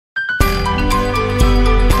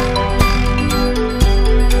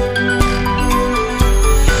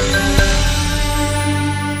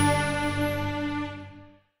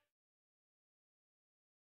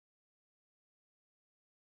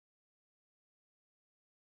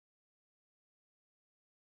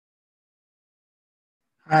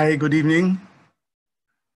Hi, good evening.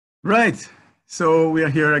 Right, so we are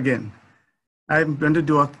here again. I'm going to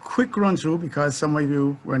do a quick run through because some of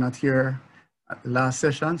you were not here at the last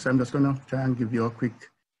session, so I'm just going to try and give you a quick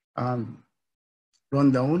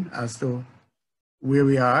rundown as to where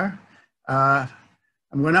we are. I'm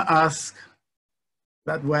going to ask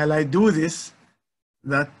that while I do this,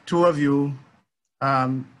 that two of you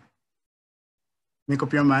make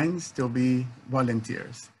up your minds to be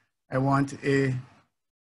volunteers. I want a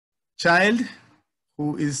child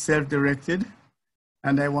who is self-directed,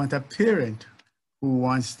 and I want a parent who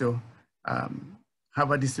wants to have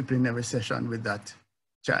a disciplinary session with that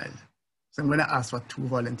child. So I'm going to ask for two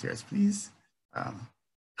volunteers, please.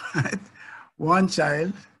 One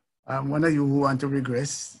child, one of you who want to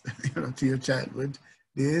regress to your childhood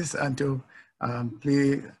days and to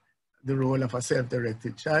play the role of a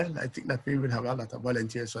self-directed child. I think that we will have a lot of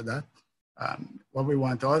volunteers for that. What we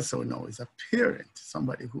want also now is a parent,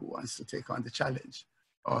 somebody who wants to take on the challenge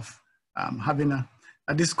of having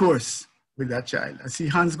a discourse with that child. I see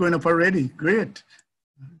hands going up already. Great.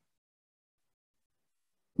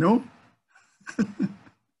 No?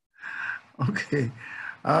 Okay.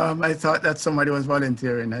 I thought that somebody was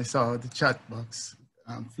volunteering. I saw the chat box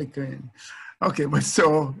flickering. Okay, but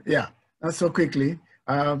so, yeah, not so quickly.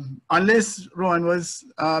 Unless Rowan was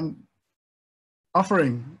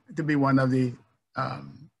offering to be one of the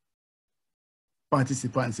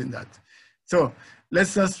participants in that. So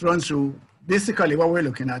let's just run through. Basically, what we're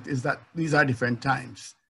looking at is that these are different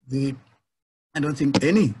times. I don't think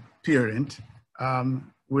any parent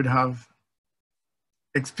would have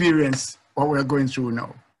experienced what we're going through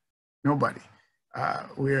now. Nobody.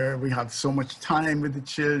 Where we have so much time with the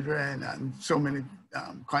children and so many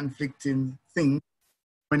conflicting things,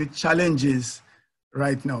 many challenges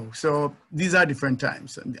right now. So these are different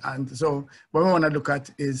times. And so what we want to look at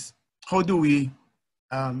is how do we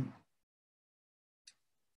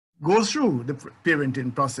go through the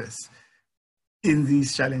parenting process in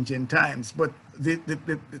these challenging times. But the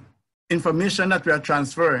information that we are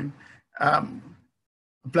transferring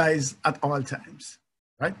applies at all times,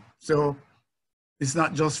 right? So it's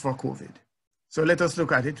not just for COVID. So let us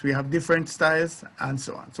look at it. We have different styles and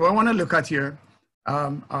so on. So I want to look at here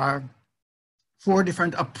are 4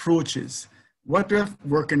 different approaches. What we're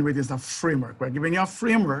working with is a framework. We're giving you a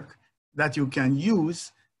framework that you can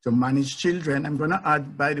use to manage children. I'm going to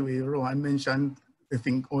add, by the way, Rowan mentioned, I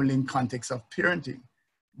think, only in context of parenting.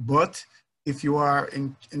 But if you are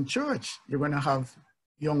in church, you're going to have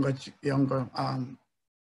younger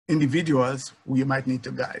individuals who you might need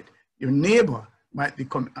to guide. Your neighbor might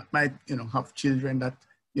have children that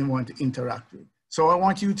you want to interact with. So I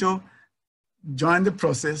want you to join the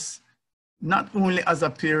process, not only as a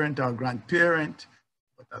parent or grandparent,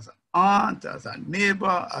 but as an aunt, as a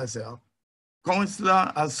neighbor, as a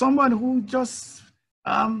counselor, as someone who just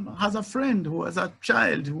has a friend who has a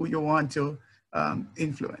child who you want to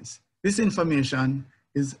influence. This information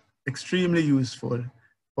is extremely useful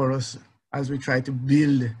for us as we try to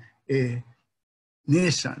build a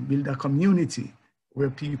nation, build a community where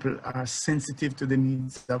people are sensitive to the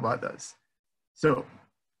needs of others. So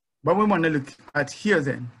what we want to look at here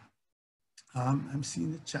then, I'm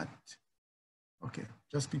seeing the chat. Okay,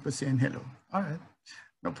 just people saying hello. All right,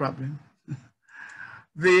 no problem.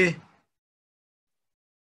 The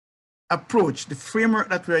approach, the framework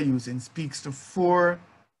that we're using speaks to 4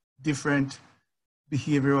 different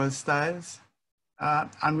behavioral styles.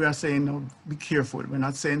 And we are saying, no, be careful. We're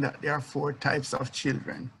not saying that there are 4 types of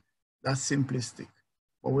children. That's simplistic.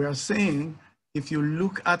 But we are saying, if you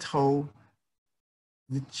look at how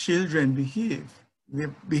the children behave,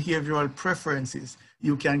 the behavioral preferences,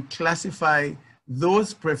 you can classify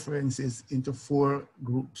those preferences into 4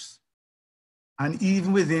 groups. And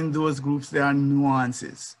even within those groups, there are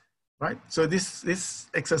nuances, right? So this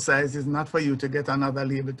exercise is not for you to get another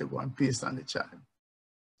label to go and paste on the child.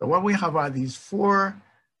 So what we have are these 4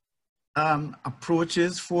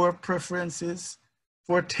 approaches, 4 preferences,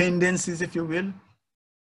 4 tendencies, if you will.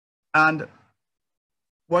 And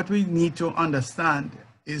what we need to understand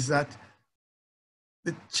is that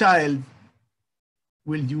the child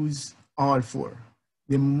will use all 4.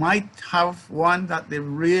 They might have one that they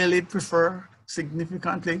really prefer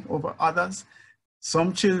significantly over others.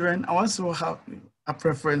 Some children also have a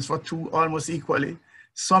preference for 2 almost equally.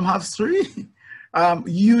 Some have 3.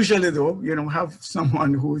 Usually though, have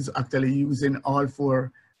someone who is actually using all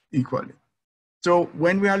 4 equally. So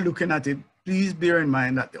when we are looking at it, please bear in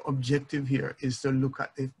mind that the objective here is to look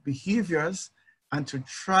at the behaviors and to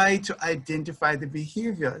try to identify the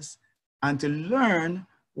behaviors and to learn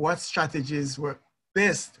what strategies work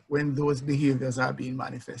best when those behaviors are being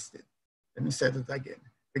manifested. Let me say that again.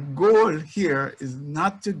 The goal here is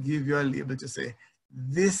not to give you a label to say,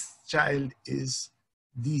 this child is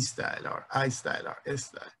D style or I style or S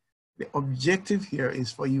style. The objective here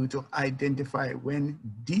is for you to identify when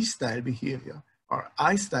D style behavior or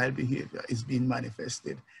I style behavior is being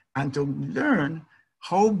manifested, and to learn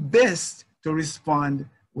how best to respond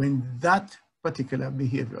when that particular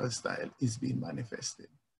behavioral style is being manifested.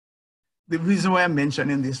 The reason why I'm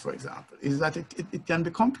mentioning this, for example, is that it can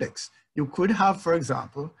be complex. You could have, for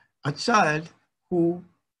example, a child who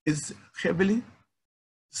is heavily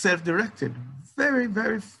self-directed, very,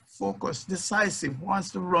 very focused, decisive,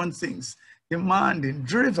 wants to run things, demanding,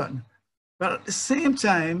 driven. But at the same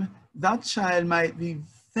time, that child might be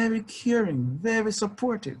very caring, very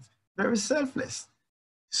supportive, very selfless.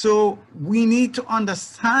 So we need to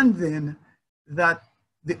understand then that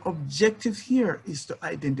the objective here is to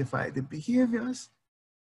identify the behaviors,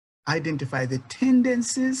 identify the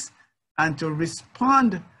tendencies, and to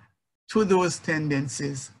respond to those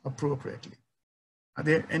tendencies appropriately. Are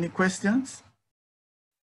there any questions?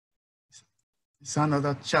 It's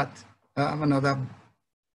another chat, another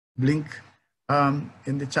blink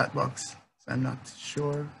in the chat box. So I'm not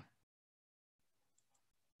sure.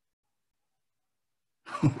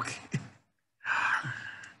 Okay.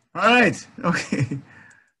 All right, okay.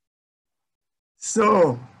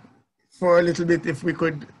 So for a little bit, if we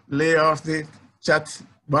could lay off the chat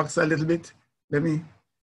box a little bit, let me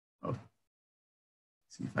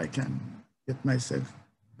see if I can get myself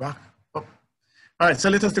back up. All right, so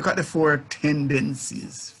let us look at the 4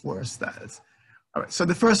 tendencies, 4 styles. All right, so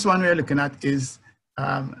the first one we're looking at is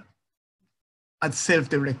a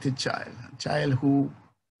self-directed child, a child who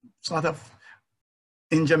sort of,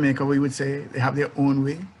 in Jamaica, we would say they have their own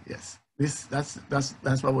way. Yes, that's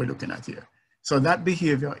what we're looking at here. So that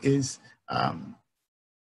behavior is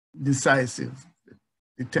decisive.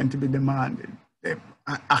 They tend to be demanding. They're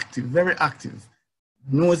active, very active,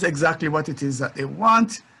 knows exactly what it is that they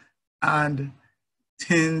want, and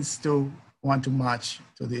tends to want to march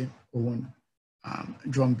to their own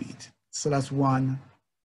drum beat. So that's one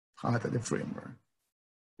part of the framework.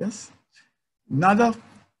 Yes. Another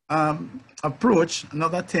approach,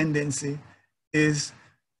 another tendency is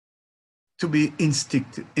to be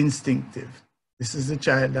instinctive. This is a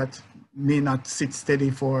child that may not sit steady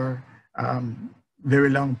for very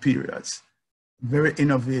long periods, very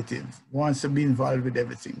innovative, wants to be involved with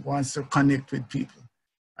everything, wants to connect with people,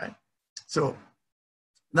 right? So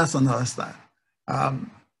that's another style.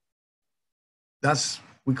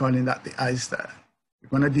 We're calling that the I style. We're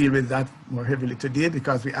going to deal with that more heavily today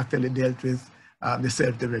because we actually dealt with the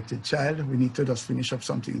self-directed child. We need to just finish up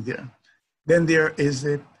something there. Then there is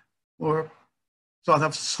a more sort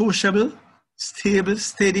of sociable, stable,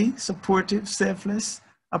 steady, supportive, selfless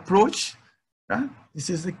approach. Right? This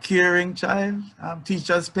is the caring child,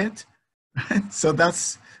 teacher's pet. Right? So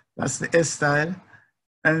that's the S style.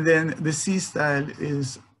 And then the C style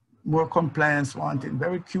is more compliance wanting,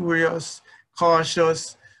 very curious,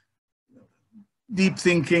 cautious, deep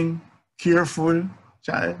thinking, careful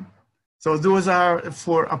child. So those are the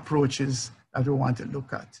 4 approaches that we want to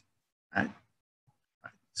look at. Right?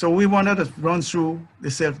 So we wanted to run through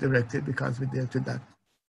the self-directed because we dealt with that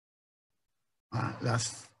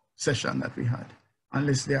last session that we had.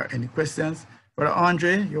 Unless there are any questions. Brother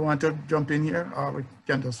Andre, you want to jump in here, or we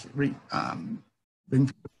can just bring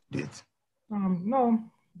it? No,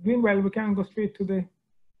 doing well. We can go straight to the...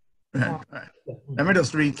 All right. Let me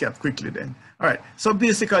just recap quickly then. All right, so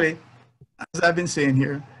basically, as I've been saying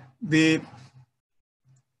here,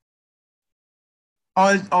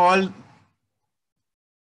 all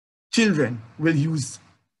children will use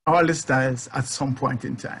all the styles at some point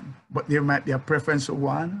in time, but there might be a preference for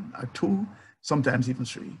 1 or 2, sometimes even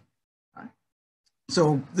 3. Right?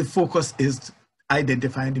 So the focus is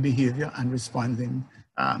identifying the behavior and responding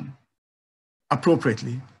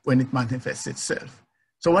appropriately when it manifests itself.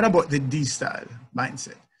 So what about the D style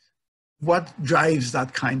mindset? What drives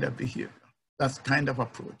that kind of behavior, that kind of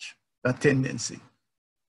approach, that tendency?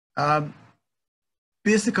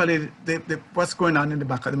 Basically, what's going on in the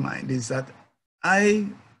back of the mind is that I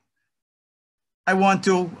want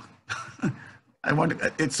to,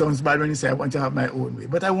 it sounds bad when you say I want to have my own way,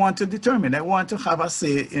 but I want to determine, I want to have a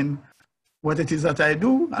say in what it is that I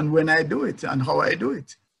do and when I do it and how I do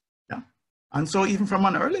it. Yeah. And so even from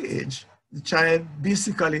an early age, the child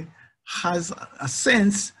basically has a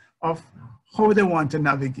sense of how they want to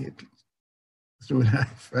navigate through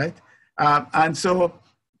life, right? And so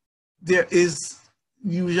there is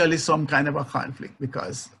usually some kind of a conflict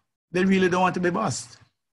because they really don't want to be bossed.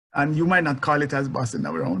 And you might not call it as bossing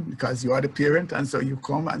around because you are the parent, and so you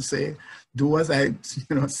come and say, do as I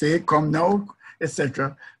say, come now,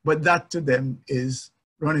 etc. But that to them is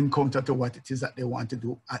running counter to what it is that they want to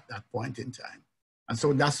do at that point in time. And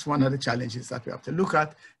so that's one of the challenges that we have to look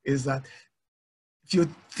at, is that if you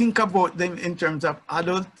think about them in terms of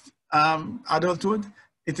adulthood,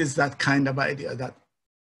 it is that kind of idea that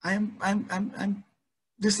I'm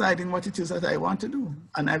deciding what it is that I want to do,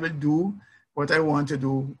 and I will do what I want to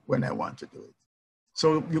do when I want to do it.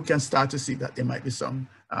 So you can start to see that there might be some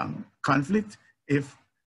conflict if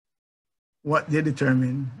what they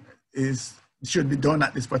determine should be done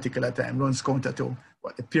at this particular time runs counter to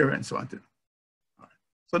what the parents want to do. Right.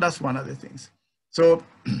 So that's one of the things. So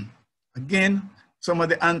again, some of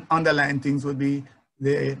the underlying things would be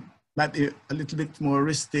they might be a little bit more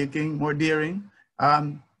risk-taking, more daring.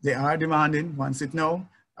 They are demanding, wants it now.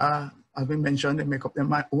 As we mentioned, they make up their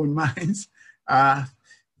own minds.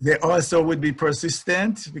 They also would be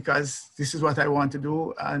persistent because this is what I want to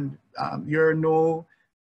do, and you're no,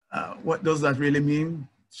 what does that really mean?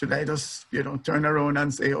 Should I just, turn around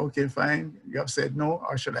and say, okay, fine, you have said no,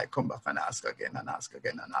 or should I come back and ask again and ask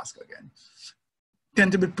again and ask again?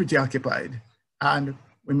 Tend to be pretty occupied. And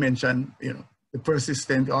we mentioned, the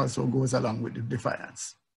persistent also goes along with the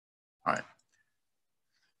defiance. All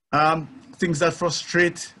right. Things that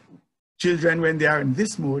frustrate children when they are in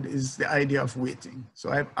this mode is the idea of waiting. So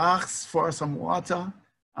I've asked for some water,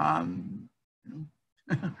 and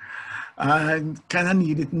kind of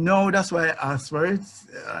need it now. That's why I asked for it.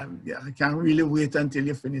 Yeah, I can't really wait until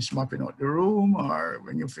you finish mopping out the room or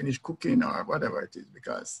when you finish cooking or whatever it is,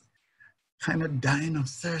 because kind of dying of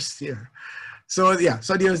thirst here. So yeah,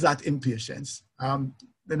 so there's that impatience.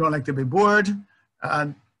 They don't like to be bored,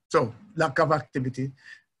 and so lack of activity.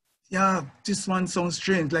 Yeah, this one sounds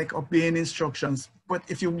strange, like obeying instructions. But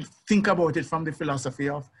if you think about it from the philosophy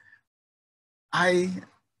of, I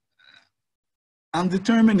am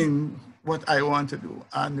determining what I want to do,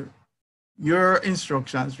 and your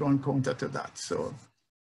instructions run counter to that. So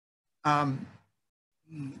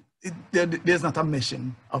there's not a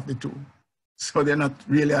meshing of the two. So they're not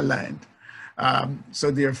really aligned. So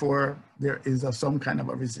therefore, there is some kind of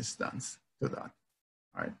a resistance to that,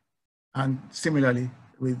 all right? And similarly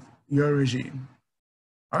with your regime,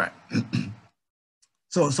 all right?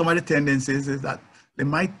 So some of the tendencies is that they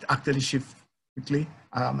might actually shift quickly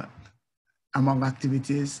among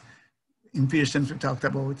activities. Impatience we talked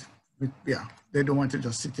about, yeah, they don't want to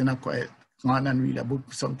just sit in a quiet corner and read a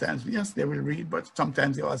book sometimes. Yes, they will read, but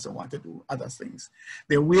sometimes they also want to do other things.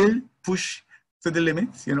 They will push to the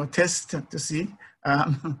limits, test to see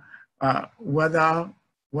whether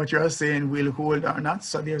what you're saying will hold or not.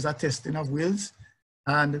 So there's a testing of wills,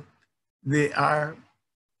 and they are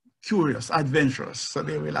curious, adventurous. So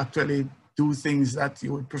they will actually do things that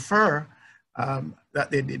you would prefer that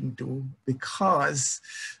they didn't do because,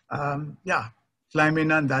 yeah,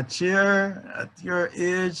 climbing on that chair at your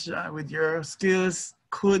age with your skills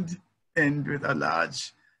could end with a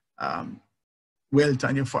large welt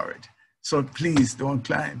on your forehead. So please don't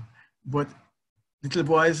climb. But little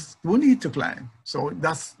boys do need to climb. So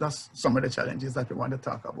that's some of the challenges that we want to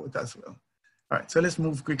talk about as well. All right, so let's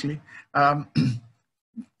move quickly.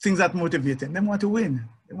 Things that motivate them. They want to win.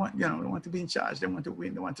 They want, they want to be in charge. They want to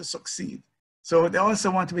win. They want to succeed. So they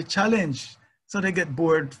also want to be challenged. So they get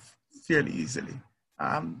bored fairly easily.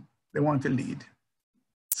 They want to lead.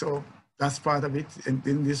 So that's part of it. And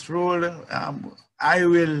in this role, I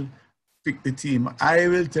will pick the team. I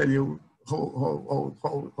will tell you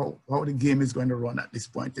how the game is going to run at this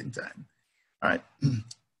point in time. All right.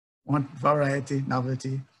 Want variety,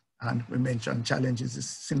 novelty, and we mentioned challenges is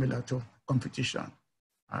similar to competition.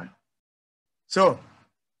 All right. So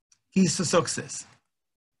keys to success.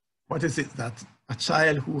 What is it that a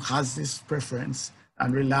child who has this preference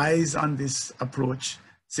and relies on this approach,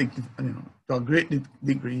 to a great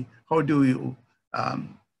degree, how do you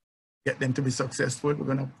get them to be successful? We're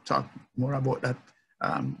going to talk more about that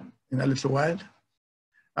in a little while.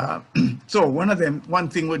 So one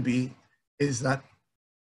thing would be is that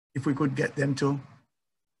if we could get them to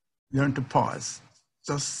learn to pause,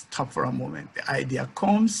 just stop for a moment. The idea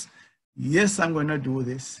comes, yes, I'm going to do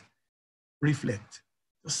this. Reflect.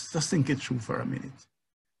 Just think it through for a minute.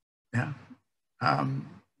 Yeah.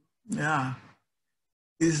 Yeah.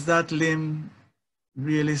 Is that limb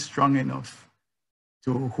really strong enough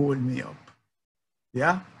to hold me up?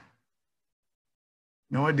 Yeah.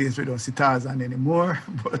 Nowadays we don't see Tarzan anymore,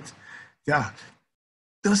 but yeah,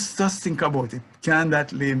 just think about it. Can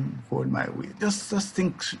that limb hold my weight? Just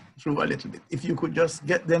think through a little bit. If you could just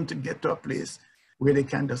get them to get to a place where they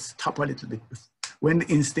can just stop a little bit. When the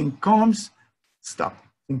instinct comes, stop,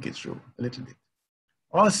 think it through a little bit.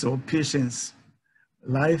 Also, patience.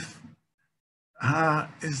 Life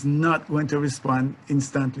is not going to respond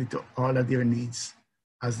instantly to all of their needs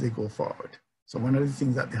as they go forward. So one of the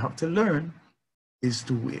things that they have to learn is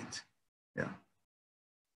to wait. Yeah.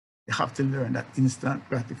 They have to learn that instant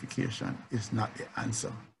gratification is not the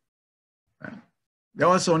answer. Right? They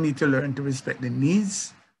also need to learn to respect the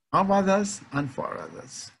needs of others and for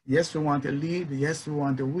others. Yes, we want to lead. Yes, we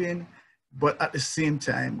want to win. But at the same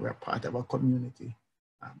time, we're part of a community.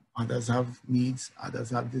 Others have needs.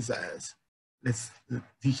 Others have desires. Let's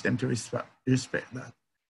teach them to respect that.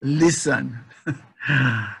 Listen.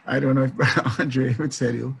 I don't know if Brother Andre would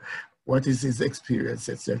tell you what is his experience,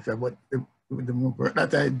 etc. But the more work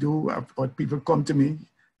that I do, what people come to me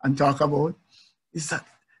and talk about, is that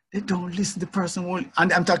they don't listen. The person won't,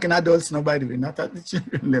 and I'm talking adults now, by the way, not at the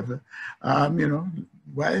children level. You know,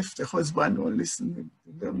 wife, the husband don't listen.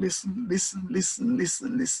 They don't listen.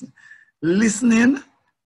 Listening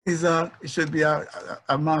is it should be a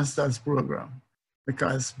master's program,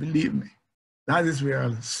 because believe me, that is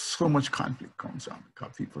where so much conflict comes from,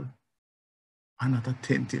 because people are not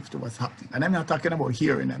attentive to what's happening. And I'm not talking about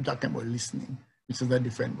hearing, I'm talking about listening, which is a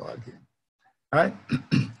different ballgame. All right?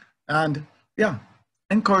 And yeah,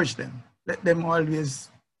 encourage them. Let them always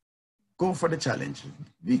go for the challenge.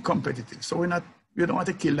 Be competitive. So we don't want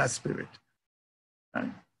to kill that spirit.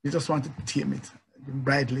 Right? You just want to tame it,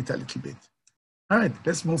 bridle it a little bit. All right,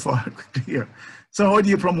 let's move forward quickly here. So how do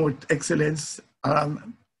you promote excellence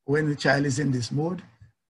when the child is in this mode?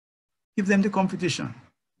 Give them the competition.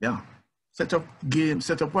 Yeah. Set up games,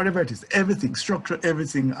 set up whatever it is, everything, structure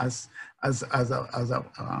everything as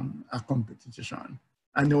a competition.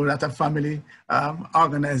 I know that a family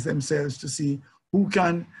organize themselves to see who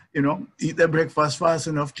can, you know, eat their breakfast fast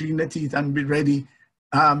enough, clean their teeth, and be ready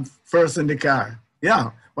first in the car.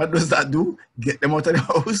 Yeah, what does that do? Get them out of the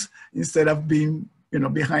house instead of being, you know,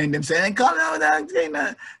 behind them saying, "Come out,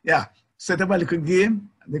 yeah." Set up a little game,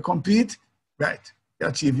 they compete, right? You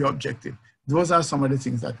achieve your objective. Those are some of the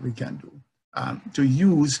things that we can do to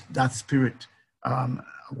use that spirit,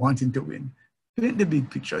 wanting to win. Paint the big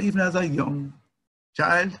picture, even as a young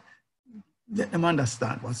child, let them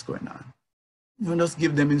understand what's going on. You just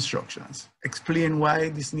give them instructions, explain why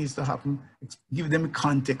this needs to happen, give them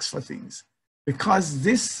context for things. Because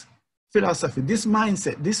this philosophy, this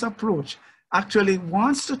mindset, this approach actually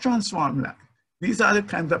wants to transform life. These are the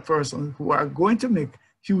kinds of persons who are going to make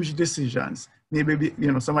huge decisions. Maybe,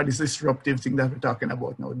 you know, some of this disruptive thing that we're talking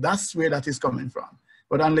about now. That's where that is coming from.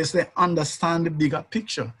 But unless they understand the bigger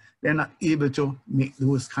picture, they're not able to make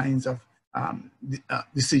those kinds of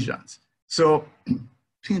decisions. So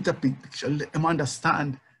paint a big picture, let them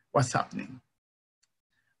understand what's happening.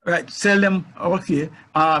 Right, tell them, okay,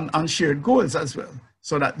 on shared goals as well,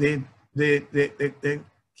 so that they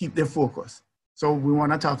keep their focus. So we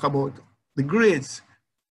want to talk about the grades,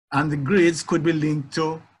 and the grades could be linked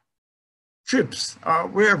to trips or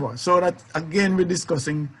wherever. So that, again, we're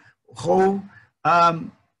discussing how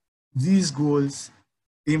these goals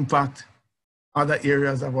impact other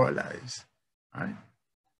areas of our lives, right?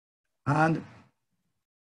 And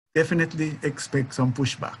definitely expect some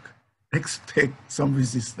pushback, expect some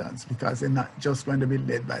resistance, because they're not just going to be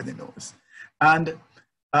led by the nose. And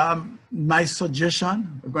my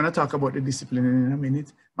suggestion, we're going to talk about the discipline in a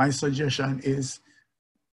minute. My suggestion is,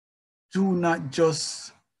 do not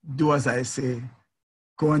just do as I say,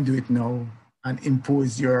 go and do it now and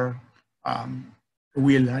impose your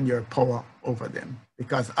will and your power over them.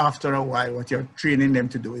 Because after a while, what you're training them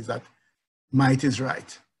to do is that might is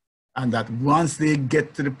right. And that once they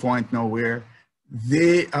get to the point now where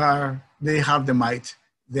they have the might,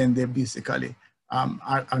 then they basically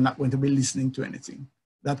are not going to be listening to anything.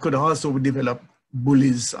 That could also develop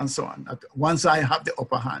bullies and so on. Once I have the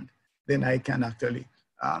upper hand, then I can actually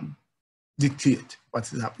dictate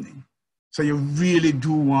what is happening. So you really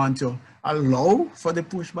do want to allow for the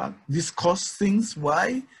pushback, discuss things,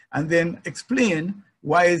 why, and then explain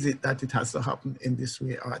why is it that it has to happen in this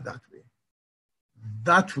way or that way.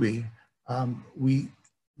 That way, we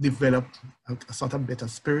develop a sort of better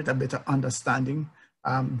spirit, a better understanding.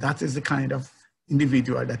 That is the kind of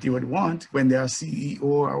individual that you would want when they are CEO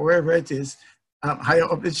or wherever it is, higher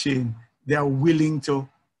up the chain. They are willing to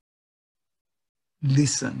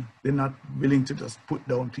listen. They're not willing to just put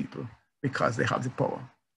down people because they have the power.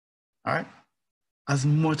 All right? As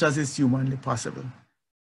much as it's humanly possible,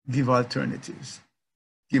 give alternatives.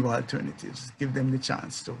 Give alternatives. Give them the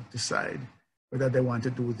chance to decide whether they want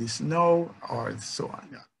to do this now or so on.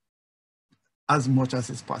 Yeah. As much as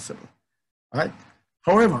it's possible. All right?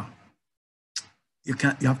 However, you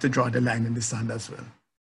have to draw the line in the sand as well.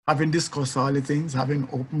 Having discussed all the things, having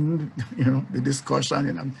opened, the discussion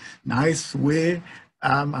in a nice way,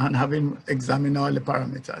 and having examined all the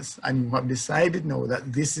parameters, and you have decided now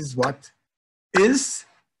that this is what is,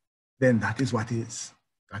 then that is what is.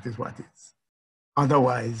 That is what is.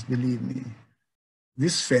 Otherwise, believe me,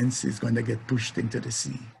 this fence is going to get pushed into the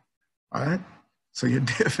sea. All right? So you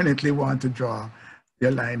definitely want to draw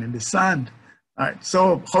your line in the sand. All right,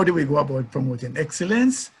 so how do we go about promoting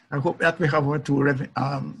excellence? I hope that we have our two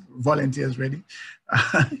volunteers ready.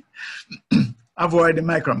 Avoid the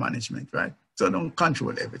micromanagement, right? So don't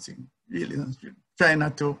control everything. Really, try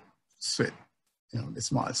not to sweat, the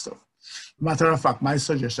small stuff. Matter of fact, my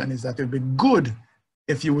suggestion is that it would be good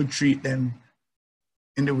if you would treat them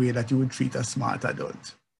in the way that you would treat a smart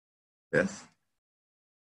adult. Yes?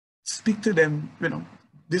 Speak to them,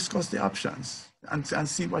 discuss the options and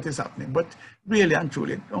see what is happening. But really and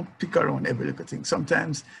truly, don't pick around every little thing.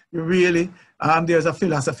 Sometimes you really, there's a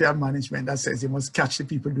philosophy of management that says you must catch the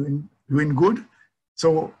people doing good.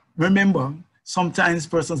 So remember, sometimes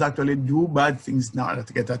persons actually do bad things in order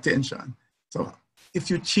to get attention. So if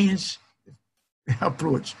you change the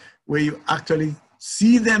approach where you actually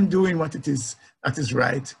see them doing what it is that is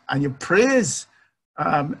right, and you praise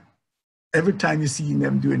every time you see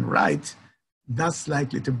them doing right, that's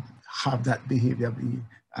likely to have that behavior be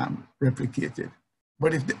replicated.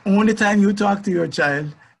 But if the only time you talk to your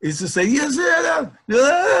child is to say, yes,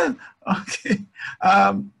 okay,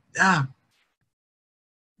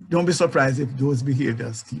 don't be surprised if those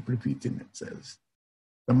behaviors keep repeating themselves.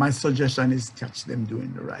 So my suggestion is catch them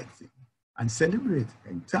doing the right thing and celebrate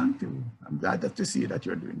and thank you. I'm glad to see that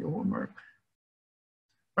you're doing your homework.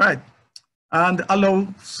 All right, and allow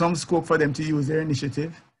some scope for them to use their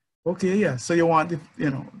initiative. Okay, yeah, so you want the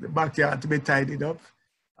backyard to be tidied up.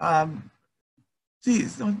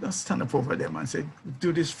 Please don't stand up over them and say,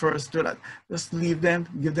 do this first, do that. Just leave them,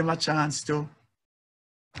 give them a chance to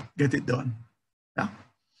get it done. Yeah.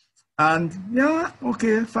 And yeah,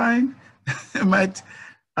 okay, fine. You might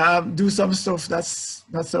do some stuff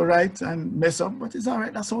that's all right and mess up, but it's all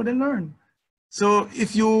right, that's how they learn. So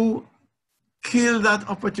if you kill that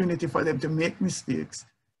opportunity for them to make mistakes,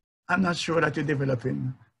 I'm not sure that you're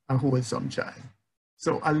developing a wholesome child.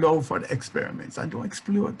 So allow for the experiments and don't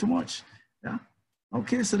explore too much. Yeah.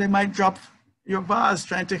 Okay, so they might drop your vase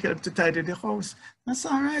trying to help to tidy the house. That's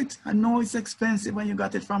all right. I know it's expensive when you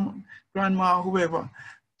got it from grandma or whoever.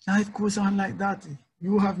 Life goes on like that.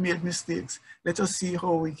 You have made mistakes. Let us see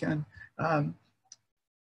how we can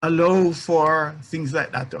allow for things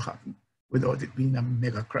like that to happen without it being a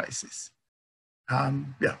mega crisis.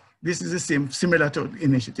 Yeah, this is the same, similar to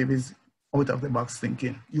initiative is out of the box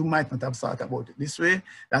thinking. You might not have thought about it this way.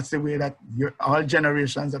 That's the way that all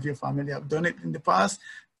generations of your family have done it in the past,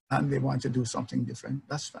 and they want to do something different.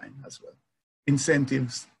 That's fine as well.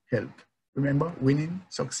 Incentives help. Remember, winning,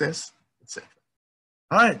 success, etc.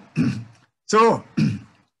 All right, so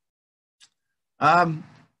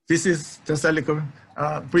this is just a little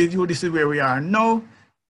preview. This is where we are now.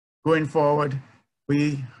 Going forward,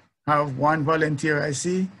 we have one volunteer I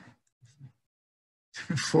see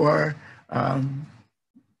for, let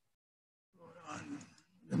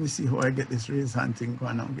me see how I get this raise hand thing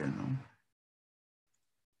going on again now.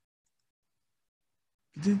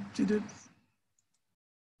 Did it?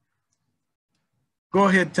 Go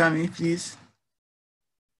ahead, Tammy, please.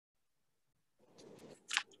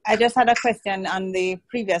 I just had a question on the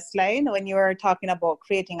previous slide when you were talking about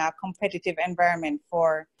creating a competitive environment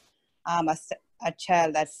for a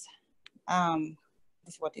child that's,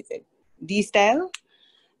 what is it, D-style.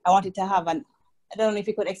 I wanted to have I don't know if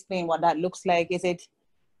you could explain what that looks like. Is it,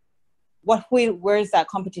 where is that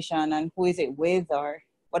competition and who is it with, or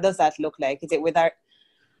what does that look like? Is it with how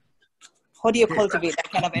do you cultivate that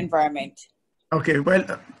kind of environment? Okay, well,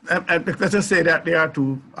 let's just say that there are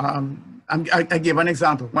two. I gave an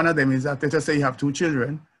example. One of them is that let's just say you have two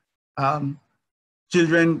children.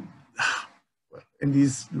 Children in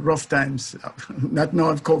these rough times, not now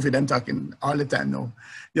of COVID, I'm talking all the time now.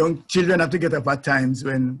 Young children have to get up at times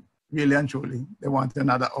when really and truly they want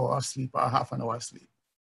another hour of sleep or half an hour of sleep.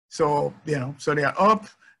 So, so they are up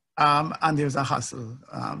and there's a hustle.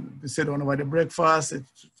 They sit down over the breakfast,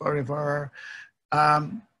 it's forever.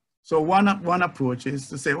 So one approach is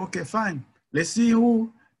to say, okay, fine, let's see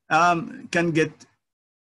who can get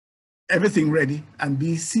everything ready and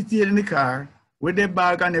be seated in the car with their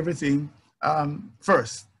bag and everything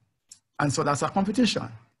first. And so that's a competition.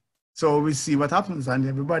 So we see what happens and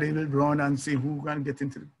everybody will run and see who can get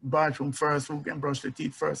into the bathroom first, who can brush their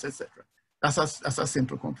teeth first, etc. That's a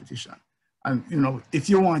simple competition. And if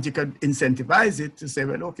you want, you can incentivize it to say,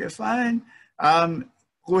 well, okay, fine.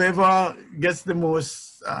 Whoever gets the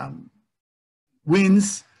most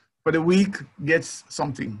wins for the week gets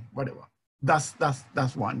something, whatever.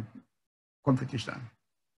 that's one competition.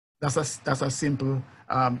 That's a simple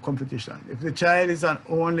competition. If the child is an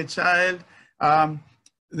only child,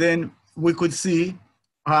 then we could see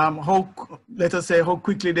let us say how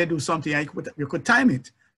quickly they do something. You could time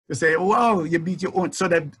it to say, oh, wow, you beat your own, so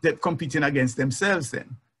that they're competing against themselves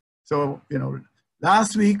then. So, you know,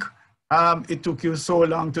 last week, it took you so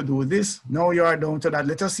long to do this. Now you are down to that.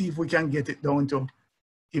 Let us see if we can get it down to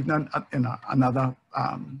even another,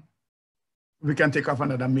 we can take off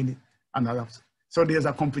another minute, so there's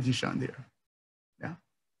a competition there. Yeah.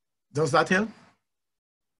 Does that help?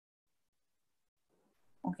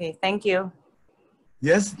 Okay, thank you.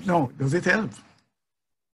 Yes, no, does it help?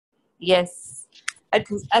 Yes.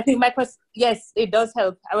 I think my question, yes, it does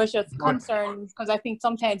help. I was just concerned because I think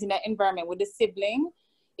sometimes in that environment with the sibling,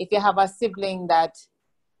 if you have a sibling that,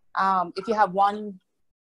 if you have one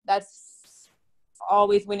that's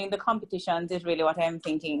always winning the competitions is really what I'm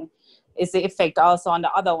thinking is the effect also on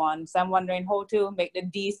the other one. So I'm wondering how to make the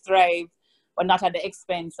D's thrive, but not at the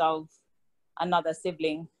expense of another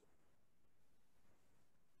sibling.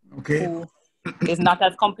 Okay. Who is not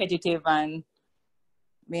as competitive and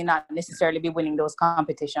may not necessarily be winning those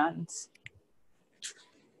competitions.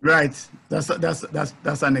 Right. That's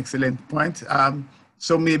an excellent point.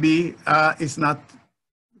 So maybe it's not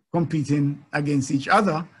competing against each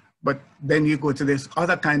other, but then you go to this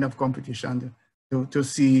other kind of competition to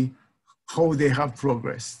see how they have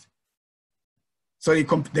progressed. So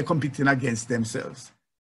they're competing against themselves.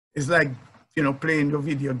 It's like, you know, playing your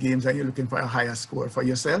video games and you're looking for a higher score for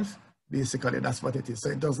yourself. Basically, that's what it is.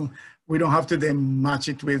 So we don't have to then match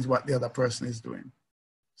it with what the other person is doing.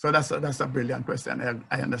 So that's a brilliant question.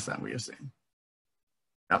 I understand what you're saying.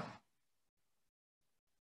 Yep.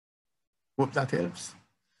 Hope that helps.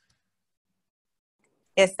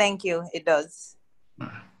 Yes, thank you. It does.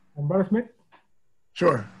 Brother Smith?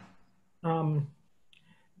 Sure.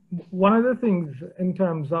 One of the things in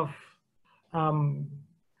terms of, and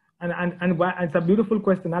it's a beautiful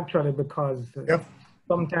question actually, because yep.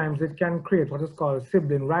 sometimes it can create what is called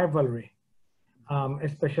sibling rivalry,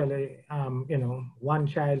 especially, you know, one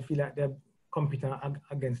child feel like they're competing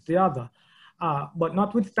against the other. But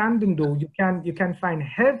notwithstanding though, you can find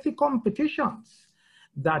healthy competitions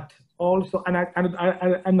that also, and I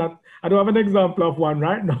don't have an example of one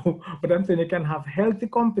right now, but I'm saying you can have healthy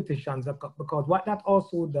competitions because what that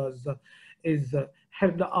also does is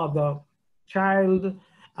help the other child,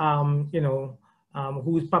 you know,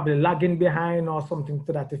 who's probably lagging behind or something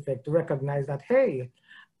to that effect, to recognize that, hey,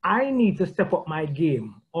 I need to step up my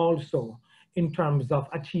game also in terms of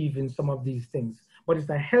achieving some of these things. But it's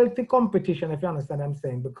a healthy competition, if you understand what I'm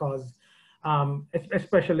saying, because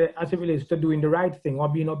especially as it relates to doing the right thing or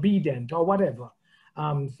being obedient or whatever.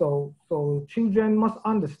 So children must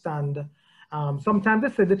understand. Sometimes they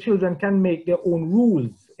say the children can make their own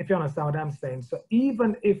rules, if you understand what I'm saying. So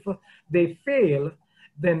even if they fail,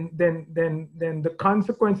 then the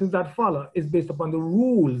consequences that follow is based upon the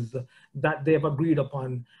rules that they've agreed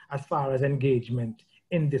upon as far as engagement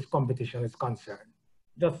in this competition is concerned.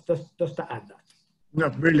 Just to add that. No,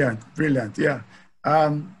 brilliant, yeah.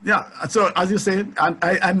 Yeah, so as you say,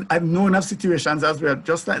 I've known of situations as well,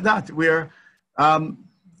 just like that, where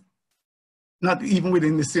not even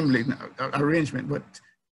within the sibling arrangement, but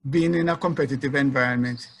being in a competitive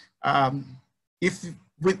environment, if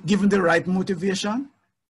given the right motivation,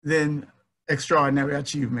 then extraordinary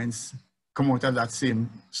achievements come out of that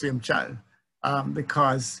same child,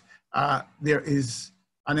 because there is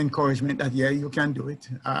an encouragement that, yeah, you can do it.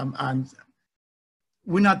 And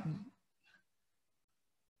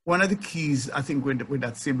one of the keys, I think, with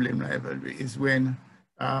that sibling rivalry is when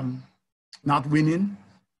not winning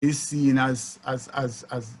is seen as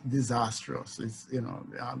disastrous. It's, you know,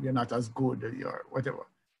 you're not as good, or whatever.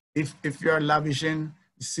 If you're lavishing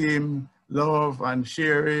the same love and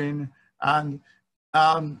sharing, and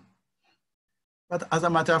but as a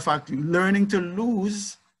matter of fact, learning to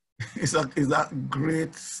lose is a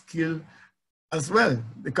great skill as well,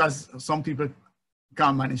 because some people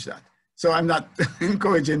can't manage that. So I'm not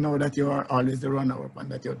encouraging now that you are always the runner-up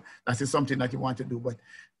and that is something that you want to do, but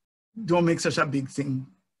don't make such a big thing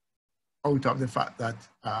out of the fact that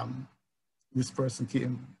this person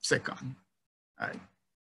came second. All right.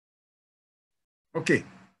 Okay,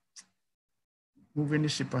 moving the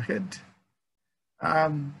ship ahead.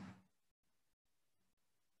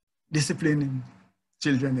 Disciplining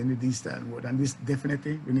children in the D-style mode, and this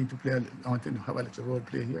definitely we need to play. I want to have a little role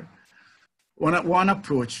play here. One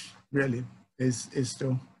approach really is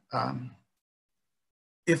to,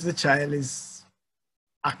 if the child is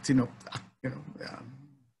acting up, you know,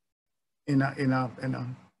 in a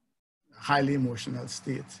highly emotional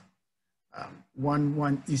state,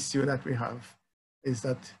 One issue that we have is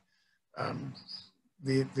that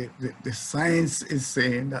the science is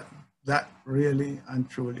saying that really and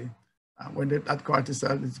truly, when that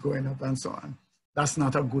cortisol is going up and so on, that's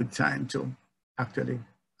not a good time to actually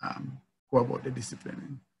go about the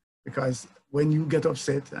disciplining. Because when you get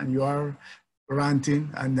upset and you are ranting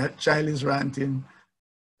and that child is ranting,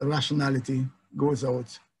 the rationality goes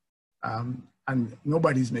out and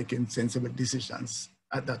nobody's making sensible decisions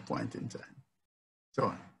at that point in time.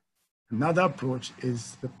 So another approach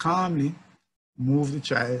is to calmly move the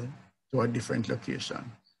child to a different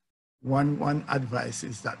location. One advice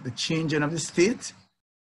is that the changing of the state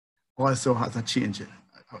also has a change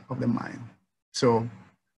of the mind. So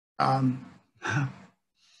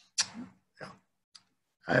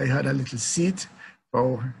I had a little seat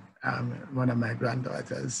for one of my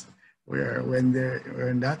granddaughters where when they were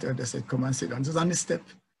in that, they said, come and sit down. Just on the step,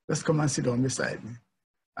 just come and sit down beside me.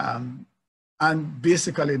 And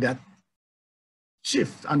basically that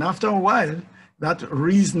shift. And after a while, that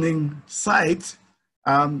reasoning sight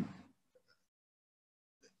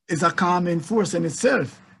is a calming force in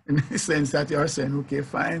itself, in the sense that you're saying, okay,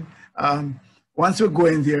 fine. Once we're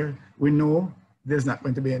going there, we know there's not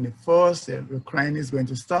going to be any fuss, the crying is going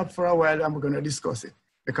to stop for a while, and we're going to discuss it.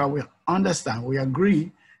 Because we understand, we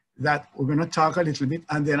agree that we're going to talk a little bit,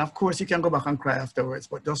 and then of course you can go back and cry afterwards.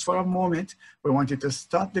 But just for a moment, we want you to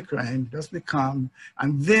stop the crying, just be calm,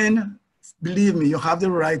 and then, believe me, you have the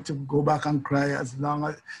right to go back and cry as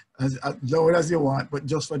loud as you want, but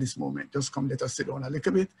just for this moment, just come, let us sit down a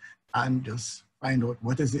little bit and just find out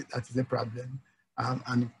what is it that is the problem.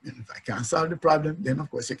 And if I can't solve the problem, then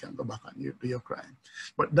of course you can go back and you do your crying.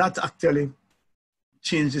 But that actually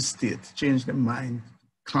changes the state, changes the mind,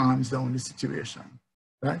 calms down the situation,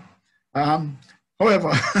 right?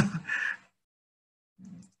 However,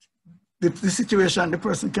 the situation, the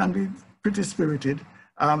person can be pretty spirited.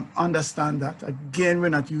 Understand that. Again, we're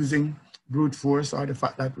not using brute force or the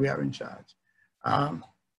fact that we are in charge.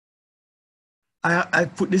 I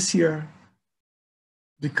put this here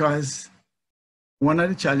because one of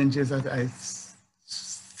the challenges that I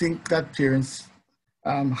think that parents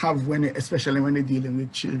have, especially when they're dealing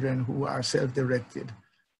with children who are self-directed,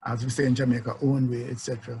 as we say in Jamaica, own way,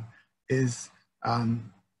 etc., is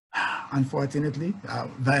unfortunately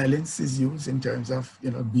violence is used in terms of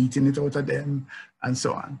beating it out of them and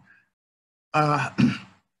so on.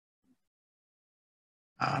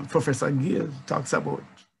 Professor Gill talks about,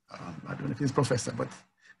 I don't know if he's professor, but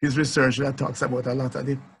his research that talks about a lot of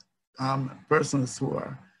the persons who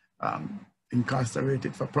are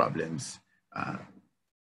incarcerated for problems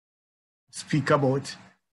speak about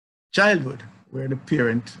childhood, where the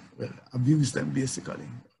parent will abuse them, basically.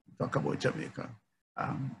 Talk about Jamaica.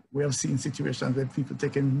 We have seen situations where people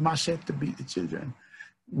taking machete to beat the children.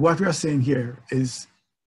 What we are saying here is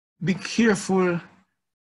be careful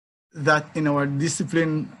that in our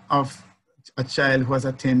discipline of a child who has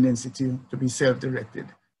a tendency to be self-directed,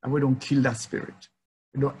 and we don't kill that spirit.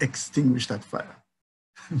 We don't extinguish that fire.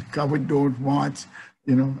 Because we don't want,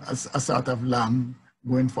 a sort of lamb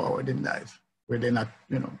going forward in life, where they're not,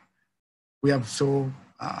 we have so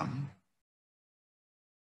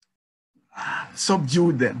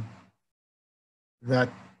subdued them that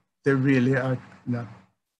they really are not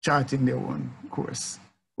charting their own course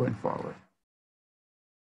going forward.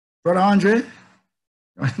 Brother Andre,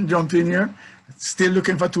 jump in here. Still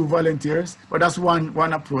looking for 2 volunteers, but that's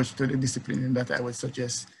one approach to the disciplining that I would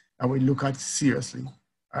suggest I would look at seriously.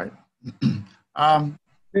 All right.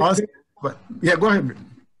 Also, but yeah, go ahead.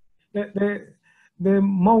 The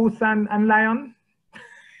mouse and lion.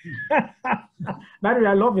 By the way,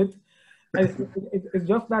 I love it. It's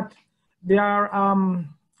just that there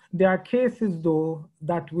are cases though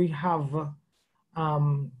that we have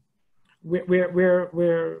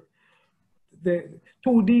where the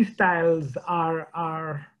 2D styles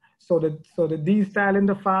are so the D style in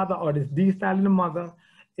the father or this D style in the mother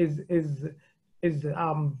is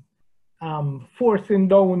forcing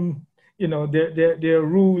down their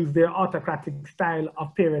rules, their autocratic style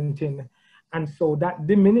of parenting, and so that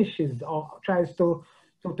diminishes or tries to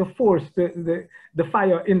force the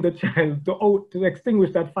fire in the child to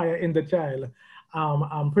extinguish that fire in the child,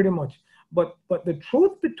 pretty much. But the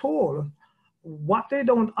truth be told, what they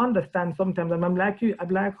don't understand sometimes, and I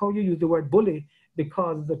like how you use the word bully,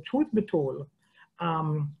 because the truth be told,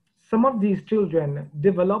 some of these children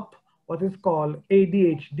develop what is called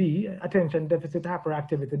ADHD, attention deficit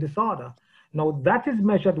hyperactivity disorder. Now that is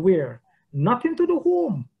measured where? Not into the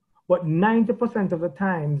home, but 90% of the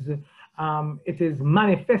times it is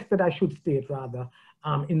manifested, I should state rather,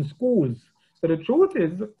 in schools. So the truth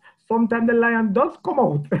is, sometimes the lion does come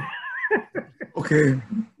out Okay.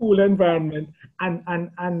 school environment,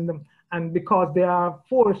 and because they are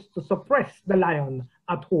forced to suppress the lion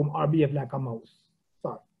at home or behave like a mouse.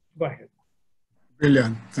 Sorry, go ahead.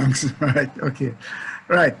 Brilliant. Thanks. Right. Okay.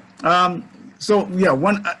 Right. So yeah,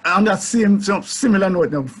 one on that same similar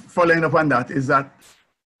note, now, following up on that, is that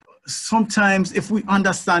sometimes if we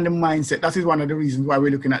understand the mindset, that is one of the reasons why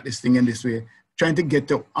we're looking at this thing in this way, trying to get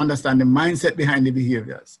to understand the mindset behind the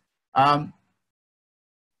behaviors.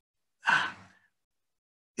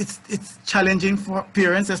 It's challenging for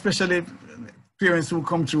parents, especially parents who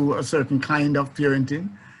come through a certain kind of parenting,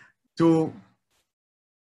 to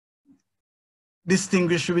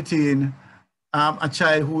distinguish between a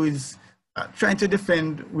child who is trying to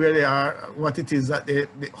defend where they are, what it is that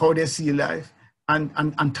how they see life,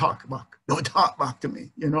 and talk back. Don't talk back to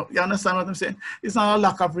me. You know, you understand what I'm saying? It's not a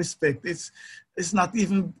lack of respect. It's not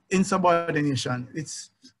even insubordination. It's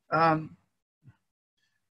an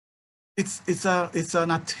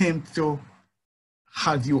attempt to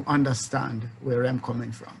have you understand where I'm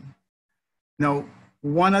coming from. Now,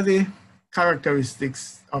 one of the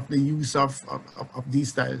characteristics of the use of these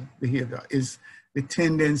style behavior is the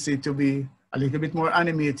tendency to be a little bit more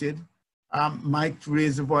animated, might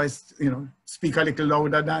raise the voice, you know, speak a little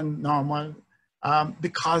louder than normal,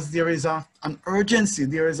 because there is an urgency,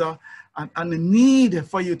 there is a need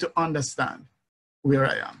for you to understand where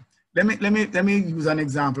I am. Let me use an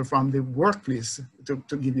example from the workplace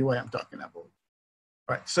to give you what I'm talking about.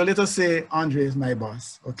 Right. So let us say Andre is my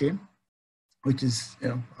boss, okay, which is, you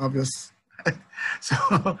know, obvious.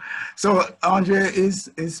 so Andre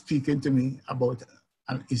is speaking to me about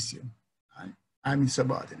an issue. I'm his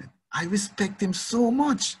subordinate. I respect him so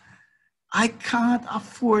much. I can't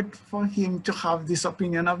afford for him to have this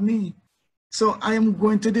opinion of me. So I am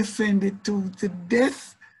going to defend it to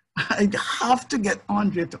death. I have to get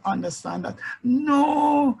Andre to understand that,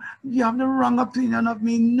 no, you have the wrong opinion of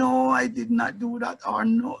me. No, I did not do that. Or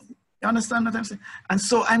no, you understand what I'm saying? And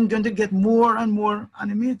so I'm going to get more and more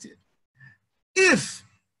animated. If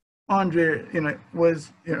Andre, you know,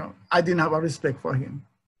 was, you know, I didn't have a respect for him,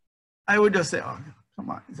 I would just say, oh, come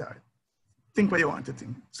on, it's all right. Think what you want to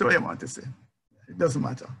think. Say what you want to say. It doesn't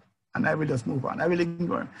matter. And I will just move on. I will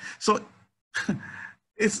ignore him. So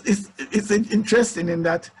it's interesting in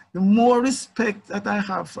that the more respect that I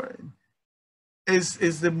have for him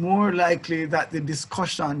is the more likely that the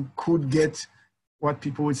discussion could get what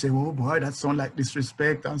people would say, oh boy, that sounds like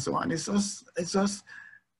disrespect and so on. It's just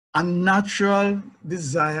a natural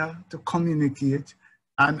desire to communicate.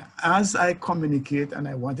 And as I communicate and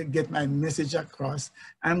I want to get my message across,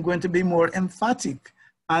 I'm going to be more emphatic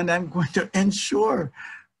and I'm going to ensure,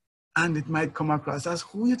 and it might come across as,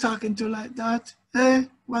 who are you talking to like that? Hey,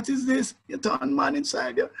 what is this? You're turning man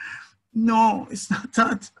inside you. No, it's not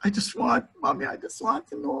that. I just want, mommy, I just want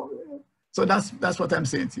to know. So that's what I'm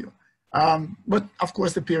saying to you. But of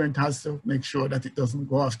course, the parent has to make sure that it doesn't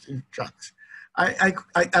go off the tracks. I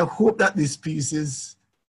hope that this piece is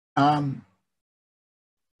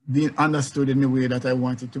being understood in the way that I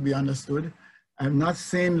want it to be understood. I'm not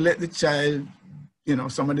saying let the child, you know,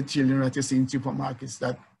 some of the children that you see in supermarkets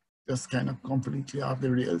that just kind of completely off the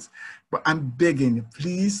rails, but I'm begging you,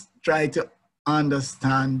 please try to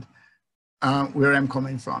understand where I'm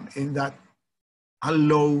coming from, in that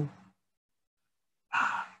allow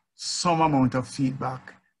some amount of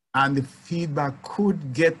feedback, and the feedback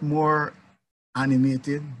could get more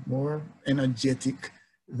animated, more energetic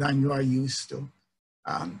than you are used to.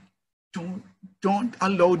 Don't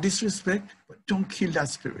allow disrespect, but don't kill that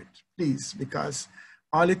spirit, please, because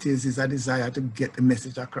all it is a desire to get the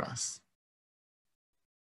message across.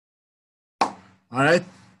 All right,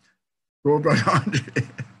 go, brother Andre.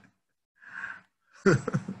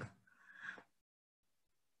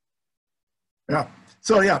 Yeah.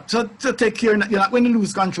 So to take care, you're not going to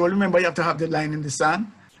lose control. Remember, you have to have the line in the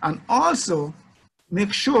sand, and also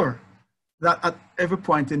make sure that at every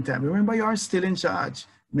point in time, remember you are still in charge.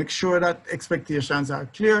 Make sure that expectations are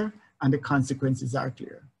clear and the consequences are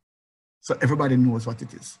clear, so everybody knows what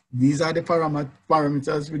it is. These are the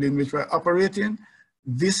parameters within which we're operating.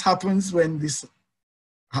 This happens when this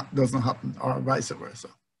doesn't happen, or vice versa.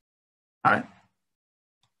 All right.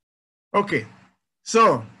 Okay.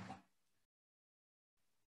 So,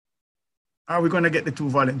 are we going to get the 2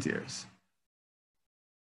 volunteers?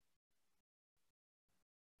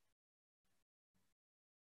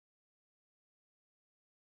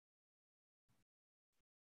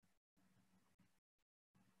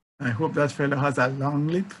 I hope that fellow has a long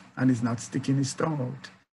lip and is not sticking his tongue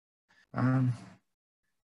out.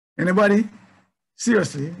 Anybody?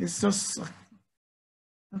 Seriously, it's just a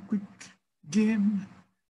quick game,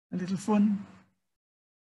 a little fun.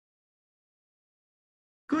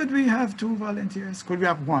 Could we have 2 volunteers? Could we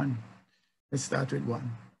have 1? Let's start with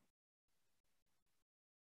 1.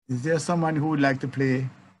 Is there someone who would like to play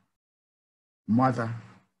mother,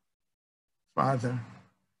 father?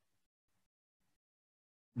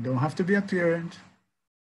 Don't have to be a parent.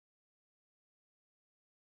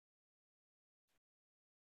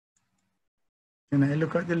 Can I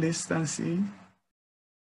look at the list and see?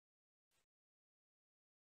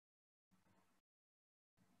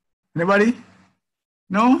 Anybody?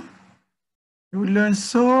 No? You will learn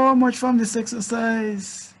so much from this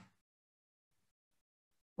exercise.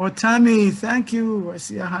 Oh, Tammy, thank you. I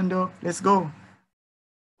see a hand up. Let's go.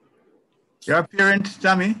 You're a parent,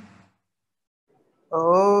 Tammy?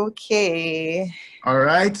 Okay. All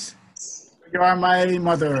right. You are my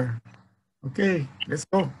mother. Okay, let's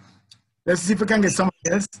go. Let's see if we can get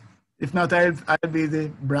somebody else. If not, I'll be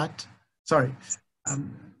the brat. Sorry.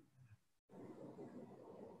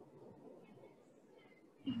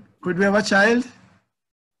 Could we have a child?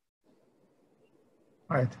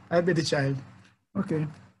 All right, I'll be the child. Okay.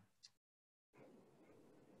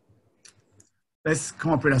 Let's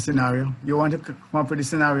come up with a scenario. You want to come up with a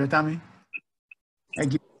scenario, Tammy? I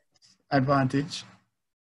give you advantage.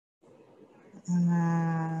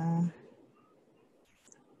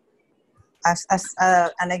 As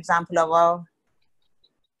an example of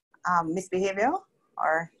a misbehavior,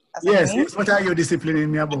 or yes, yes. What are you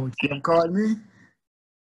disciplining me about? You have called me?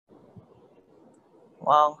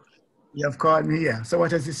 Wow. You have called me, yeah. So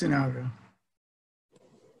what is the scenario?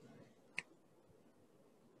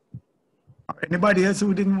 Anybody else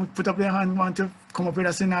who didn't put up their hand want to come up with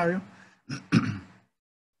a scenario?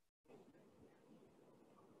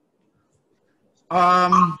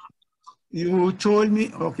 You told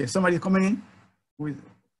me, okay, somebody coming in?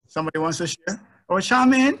 Somebody wants to share? Oh,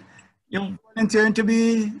 Charmaine, you're volunteering to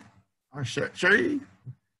be, or Sherry?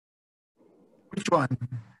 Which one?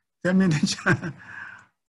 Tell me the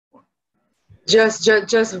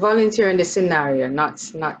Just volunteering the scenario, not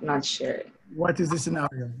sharing. What is the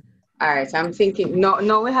scenario? All right, I'm thinking,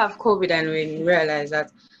 no, we have COVID and we realize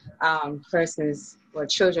that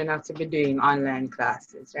children have to be doing online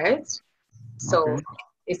classes, right? So okay.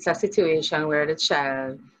 It's a situation where the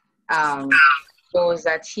child knows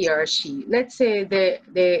that he or she, let's say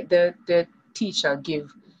the teacher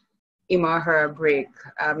give him or her a break,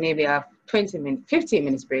 maybe a 15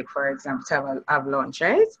 minutes break, for example, to have lunch,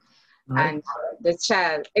 right? Right. And the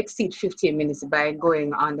child exceed 15 minutes by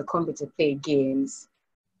going on the computer to play games,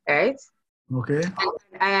 right? Okay.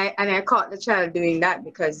 And I caught the child doing that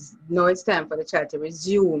because now it's time for the child to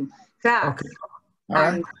resume class. Okay. All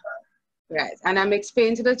right. Right. And I'm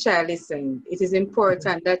explaining to the child, listen, it is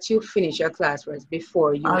important that you finish your class first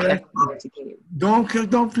before you can go to game. Don't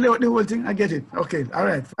play with the whole thing. I get it. Okay. All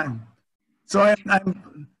right. Fine. So I'm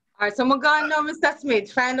all right, so I'm going now, Mr.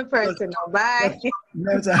 Smith. Find the person now. Bye.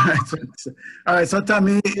 That's all right. All right, so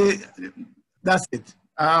Tammy, that's it.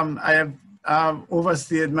 I have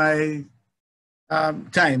overstayed my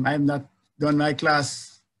time. I'm not done my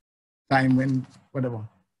class time when whatever.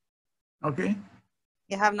 Okay.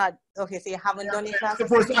 You have not. Okay, so you haven't done your class.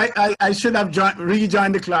 Suppose I should have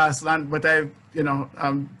rejoined the class, but I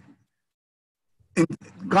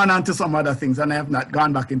gone on to some other things, and I have not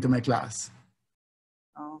gone back into my class.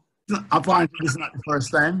 Oh. Apparently, it's not the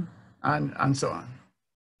first time, and so on.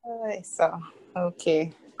 All right, so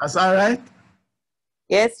okay. That's all right.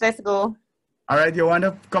 Yes, let's go. All right, you want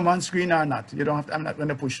to come on screen or not? You don't have to, I'm not going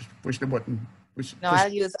to push the button.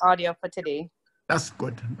 I'll use audio for today. That's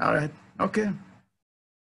good. All right. Okay.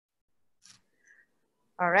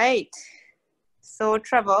 All right. So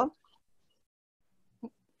Trevor.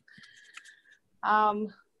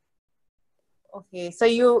 Okay,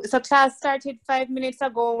 so class started 5 minutes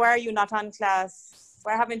ago. Why are you not on class?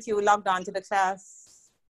 Why haven't you logged on to the class?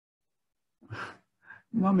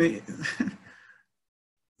 Mommy,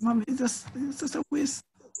 it's just a waste.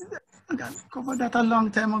 I got covered that a long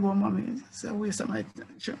time ago, Mommy. It's a waste of my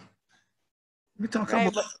time. Sure. We talk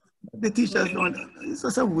about the teachers it's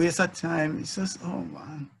just a waste of time. It's just, oh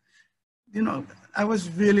man. You know, I was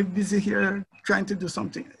really busy here trying to do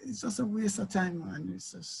something. It's just a waste of time, man.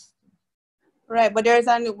 It's just. Right, but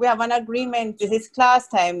we have an agreement. This is class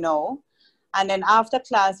time now. And then after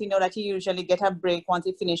class, you know that you usually get a break once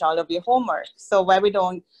you finish all of your homework. So why we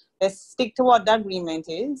don't, let's stick to what the agreement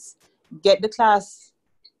is. Get the class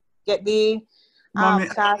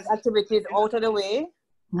activities out of the way.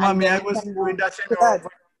 Mommy, I was doing that.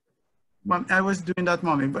 I was doing that,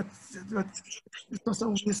 Mommy, but it was a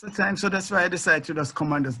waste of time. So that's why I decided to just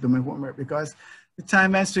come and just do my homework, because the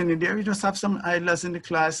time I spend in there, we just have some idlers in the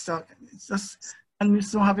class. So it's just, and we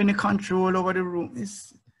don't have any control over the room.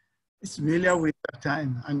 it's really a waste of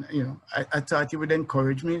time. And, you know, I thought you would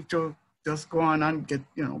encourage me to just go on and get,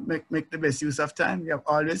 you know, make the best use of time. You have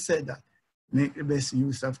always said that. Make the best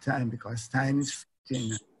use of time because time is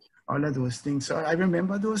fleeting. All of those things. So I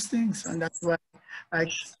remember those things. And that's why you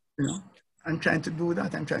know, I'm trying to do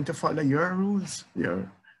that. I'm trying to follow your rules.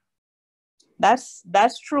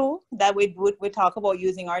 That's true. That we talk about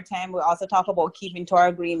using our time. We also talk about keeping to our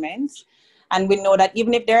agreements. And we know that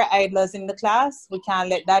even if there are idlers in the class, we can't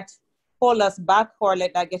let that hold us back or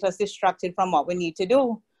let that get us distracted from what we need to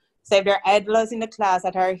do. So if there are idlers in the class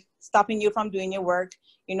that are stopping you from doing your work,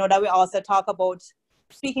 you know that we also talk about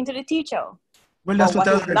speaking to the teacher. Well, that's what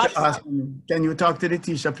I was going to ask you. Can you talk to the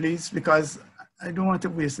teacher, please? Because I don't want to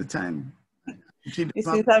waste the time. This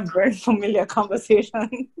is a very familiar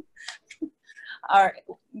conversation.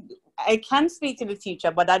 I can speak to the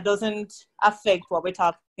teacher, but that doesn't affect what we're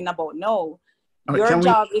talking about. No, your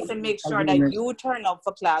job is to make sure that you turn up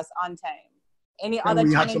for class on time. Any other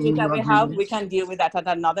challenges that we have, we can deal with that at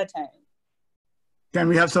another time. Can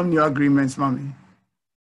we have some new agreements, Mommy?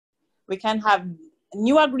 We can have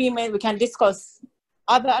new agreements. We can discuss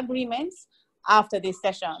other agreements after this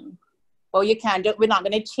session. But you can't. We're not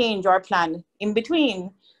going to change our plan in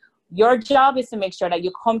between. Your job is to make sure that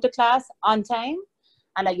you come to class on time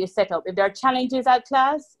and that you set up. If there are challenges at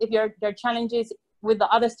class, if there are challenges with the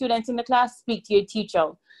other students in the class, speak to your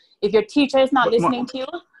teacher. If your teacher is not listening to you,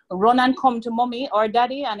 run and come to mommy or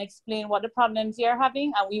daddy and explain what the problems you're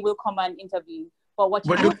having, and we will come and intervene. But what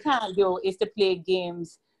you can't do is to play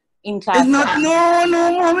games in class. It's not, no,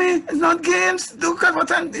 mommy. It's not games. Look at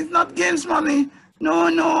what it's not games, mommy.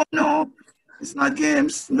 No. It's not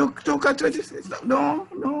games. Look at what it's not, no,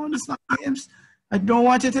 it's not games. I don't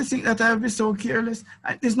want you to think that I'll be so careless.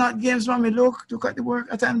 It's not games, mommy. Look at the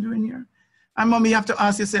work that I'm doing here. And mommy, you have to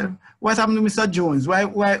ask yourself, what happened to Mr. Jones? Why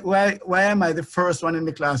am I the first one in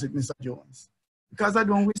the class with Mr. Jones? Because I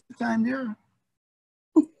don't waste the time there.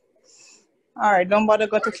 All right, don't bother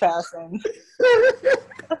go to class then.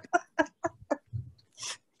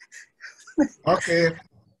 Okay.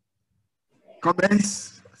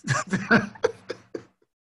 Comments?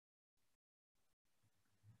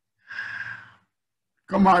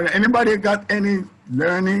 Come on, anybody got any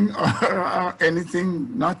learning or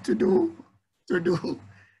anything not to do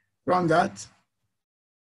from that?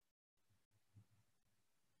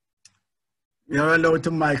 You're allowed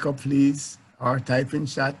to mic up, please, or type in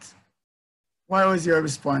chat. What was your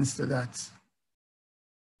response to that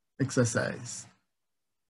exercise?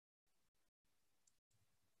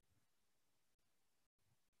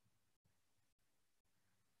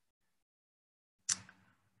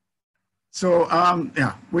 So,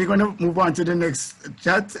 yeah, we're going to move on to the next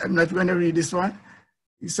chat. I'm not going to read this one.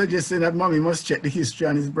 He suggested that mommy must check the history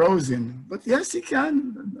on his browsing. But yes, he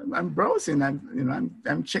can. I'm browsing.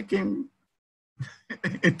 I'm checking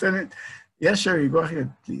internet. Yeah, Sherry, go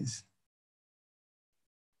ahead, please.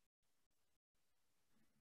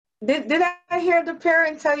 Did I hear the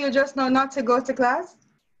parent tell you just now not to go to class?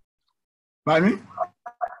 Pardon me?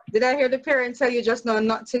 Did I hear the parent tell you just now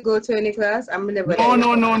not to go to any class?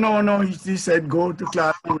 No. He said go to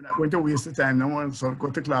class. I'm not going to waste the time. No one, so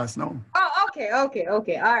go to class now. Oh, okay. All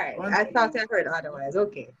right. I thought I heard otherwise.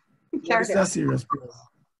 Okay. It's a serious parent.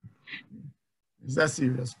 It's a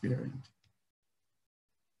serious parent.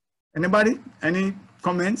 Anybody? Any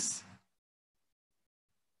comments?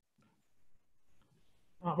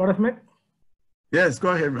 Brother Smith? Yes, go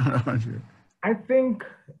ahead, Brother. I think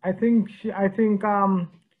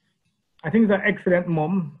it's an excellent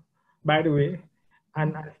mom, by the way,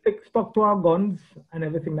 and stuck to her guns and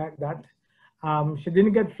everything like that. She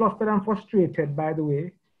didn't get flustered and frustrated, by the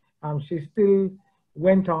way. She still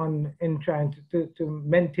went on in trying to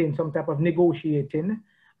maintain some type of negotiating.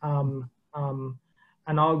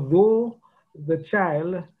 And although the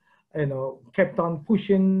child, kept on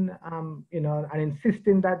pushing, and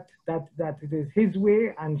insisting that it is his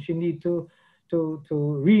way and she need to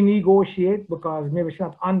renegotiate because maybe she's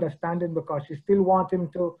not understanding because she still wants him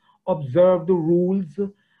to observe the rules,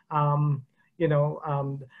 well,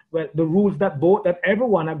 the rules that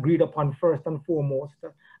everyone agreed upon first and foremost,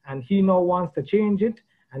 and he now wants to change it,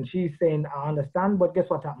 and she's saying, I understand, but guess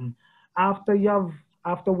what happened? After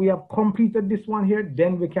we have completed this one here,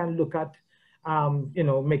 then we can look at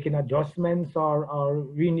making adjustments or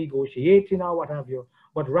renegotiating or what have you.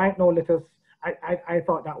 But right now, I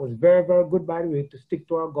thought that was very, very good, by the way, to stick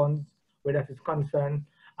to our guns where that is concerned.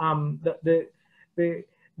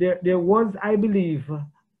 There was, I believe,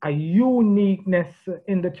 a uniqueness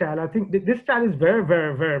in the child. I think this child is very,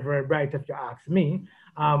 very, very, very bright, if you ask me,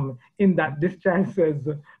 in that this child says,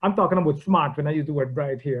 I'm talking about smart when I use the word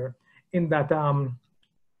bright here, in that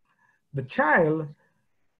the child,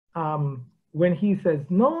 when he says,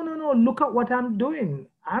 no, no, no, look at what I'm doing.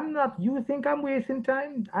 I'm not, you think I'm wasting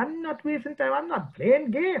time? I'm not wasting time. I'm not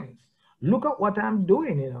playing games. Look at what I'm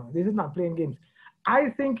doing, you know. This is not playing games. I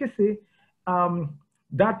think, you see,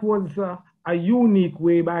 that was a unique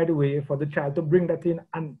way, by the way, for the child to bring that in.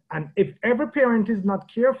 And if every parent is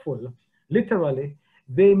not careful, literally,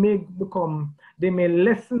 they may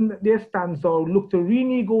lessen their stance or look to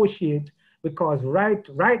renegotiate, because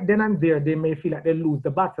right then and there, they may feel like they lose the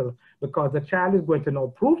battle, because the child is going to now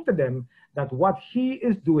prove to them that what he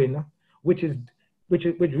is doing, which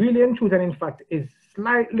really in truth and in fact is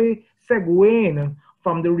slightly segueing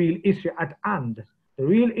from the real issue at hand. The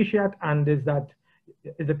real issue at hand is that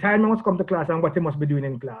is the time he must come to class and what he must be doing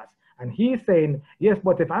in class. And he's saying, yes,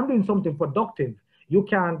 but if I'm doing something productive, you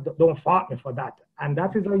don't fault me for that. And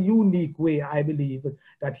that is a unique way, I believe,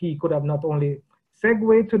 that he could have not only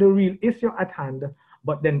segue to the real issue at hand,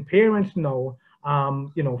 but then parents now,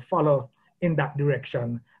 follow in that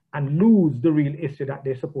direction and lose the real issue that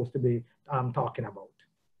they're supposed to be talking about.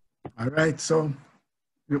 All right, so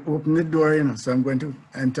you open the door, you know, so I'm going to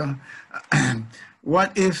enter.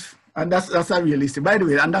 What if, and that's a realistic, by the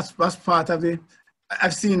way, and that's part of it.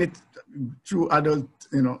 I've seen it through adult,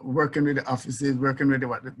 you know, working with the offices, working with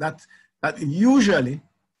that usually,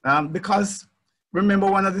 because remember,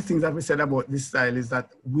 one of the things that we said about this style is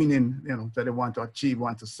that winning, you know, that they want to achieve,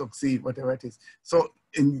 want to succeed, whatever it is. So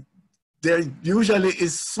there usually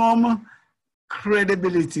is some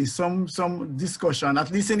credibility, some discussion,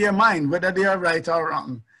 at least in their mind, whether they are right or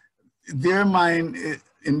wrong. In their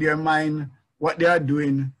mind, what they are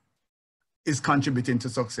doing is contributing to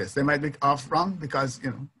success. They might be off wrong because,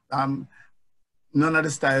 you know, none of the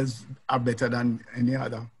styles are better than any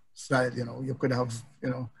other style. You know, you could have, you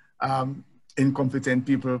know, incompetent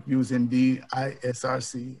people using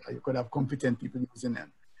DISCerning, or you could have competent people using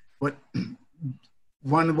them. But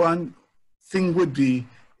one thing would be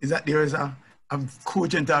is that there is a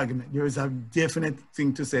cogent argument. There is a definite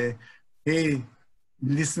thing to say, hey,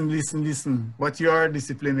 listen. What you're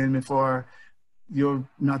disciplining me for, you're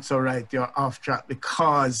not so right. You're off track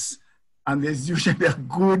because, and there's usually a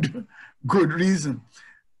good reason.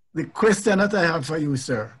 The question that I have for you,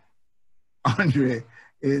 sir, Andre,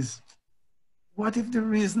 is, what if the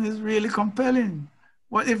reason is really compelling?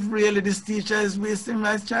 What if really this teacher is wasting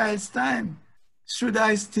my child's time? Should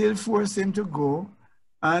I still force him to go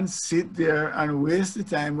and sit there and waste the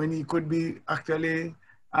time when he could be actually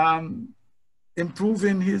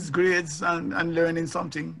improving his grades and learning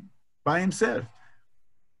something by himself?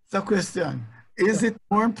 It's a question. Is it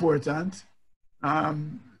more important,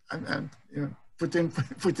 and you know,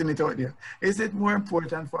 putting it out there, is it more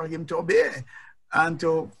important for him to obey and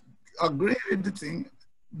to agree with the thing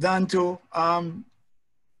than to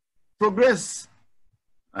progress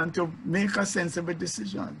and to make a sensible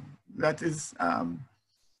decision that is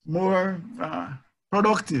more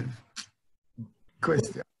productive?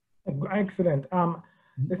 Question. Excellent.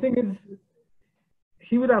 The thing is,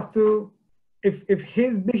 he would have to, if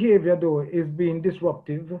his behavior though is being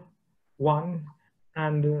disruptive, one,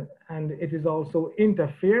 and it is also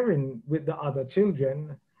interfering with the other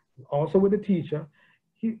children, also with the teacher,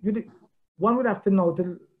 one would have to know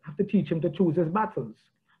have to teach him to choose his battles.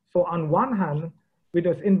 So on one hand, we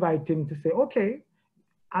just invite him to say, okay,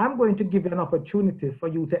 I'm going to give you an opportunity for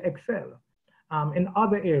you to excel in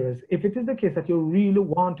other areas. If it is the case that you really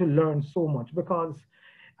want to learn so much, because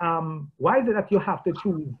why is it that you have to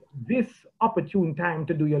choose this opportune time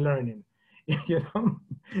to do your learning? You know,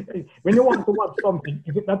 when you want to watch something,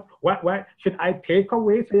 is it not, why should I take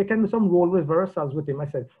away? So you can do some role reversals with him. I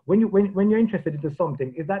said, when you're interested into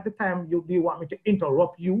something, is that the time do you want me to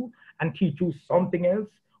interrupt you and teach you something else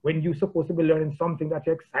when you're supposed to be learning something that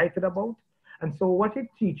you're excited about? And so what you're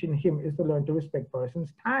teaching him is to learn to respect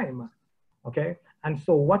person's time. Okay. And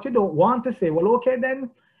so what you don't want to say, well, okay, then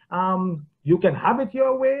you can have it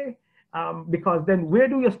your way. Because then where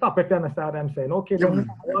do you stop if you understand what I'm saying? Okay, then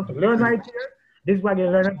I want to learn right here. This is what I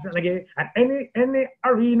learn again. And any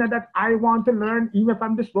arena that I want to learn, even if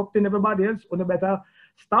I'm disrupting everybody else, you better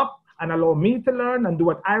stop and allow me to learn and do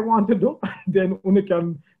what I want to do. Then you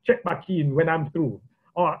can check back in when I'm through.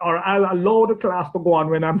 Or I'll allow the class to go on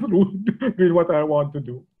when I'm through doing what I want to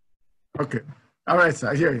do. Okay. All right, sir,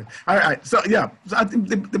 I hear you. All right, so yeah, so I think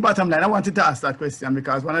the bottom line, I wanted to ask that question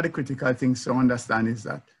because one of the critical things to understand is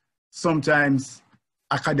that sometimes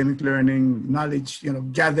academic learning, knowledge, you know,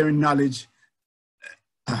 gathering knowledge,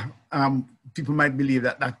 people might believe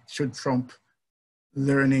that should trump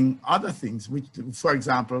learning other things, which, for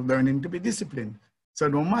example, learning to be disciplined. So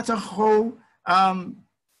no matter how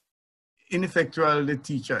ineffectual the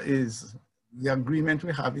teacher is, the agreement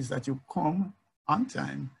we have is that you come on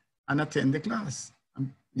time and attend the class,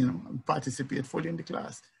 and, you know, and participate fully in the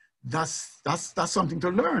class. That's something to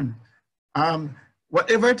learn.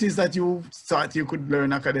 Whatever it is that you thought you could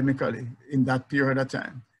learn academically in that period of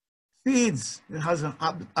time, feeds. It has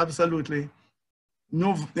absolutely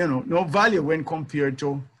no, you know, no value when compared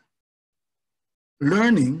to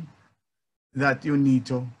learning that you need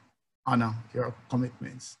to honor your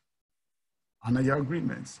commitments, honor your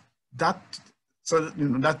agreements. So you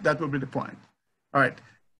know, that will be the point. All right.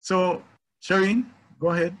 So Shireen,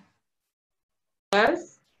 go ahead.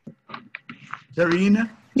 Yes. Shireen.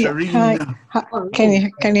 Yeah, Shireen. hi.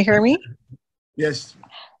 Can you hear me? Yes.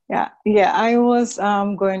 Yeah. I was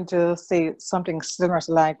going to say something similar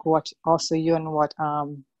to like what also you and what I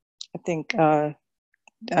think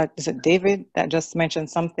is it David that just mentioned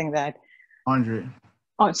something that Andre.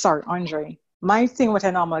 Oh, sorry, Andre. My thing, what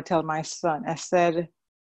I normally tell my son, I said,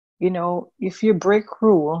 you know, if you break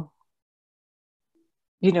rule,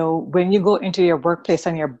 you know, when you go into your workplace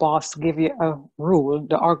and your boss give you a rule,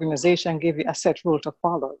 the organization give you a set rule to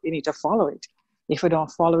follow. You need to follow it. If you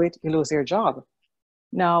don't follow it, you lose your job.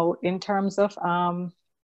 Now, in terms of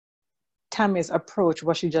Tammy's approach,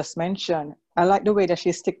 what she just mentioned, I like the way that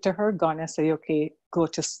she stick to her gun and say, okay, go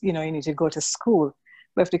to, you know, you need to go to school.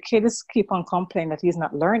 But if the kid is keep on complaining that he's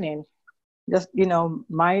not learning, just, you know,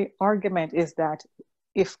 my argument is that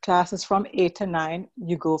if class is from 8 to 9,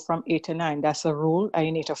 you go from 8 to 9. That's a rule, and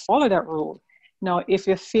you need to follow that rule. Now, if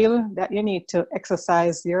you feel that you need to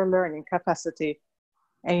exercise your learning capacity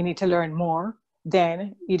and you need to learn more,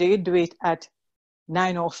 then either you do it at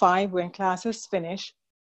 9:05 when class is finished,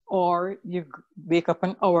 or you wake up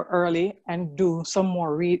an hour early and do some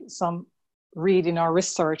more reading or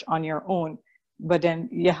research on your own. But then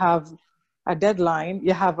you have a deadline,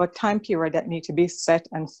 you have a time period that need to be set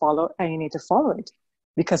and followed, and you need to follow it.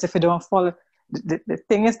 Because if you don't follow, the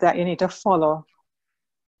thing is that you need to follow,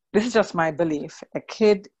 this is just my belief, a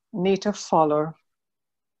kid need to follow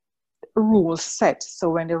rules set. So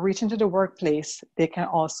when they reach into the workplace, they can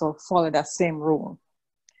also follow that same rule.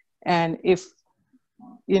 And if,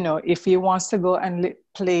 you know, if he wants to go and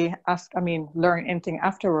learn anything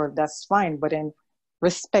afterward, that's fine. But then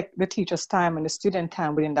respect the teacher's time and the student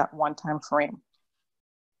time within that one time frame.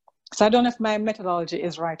 So I don't know if my methodology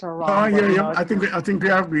is right or wrong. Oh, yeah, yeah. I think we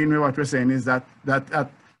are agreeing with what we're saying is that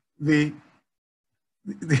the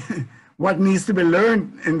what needs to be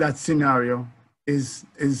learned in that scenario is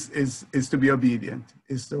to be obedient,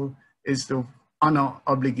 is to honor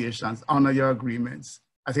obligations, honor your agreements.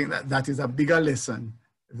 I think that is a bigger lesson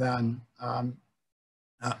than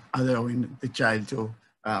allowing the child to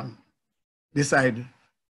decide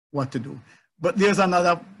what to do. But there's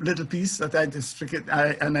another little piece that I just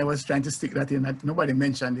and I was trying to stick that in. Nobody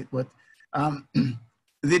mentioned it, but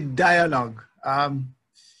the dialogue. I'm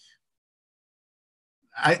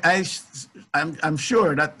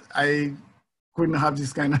sure that I couldn't have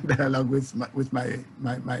this kind of dialogue with my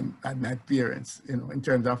parents. You know, in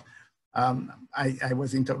terms of I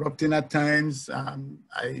was interrupting at times.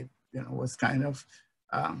 I was kind of.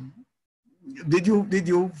 Did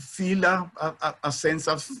you feel a sense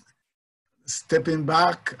of stepping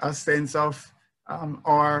back, a sense of,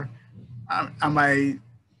 or am I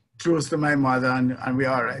close to my mother and we're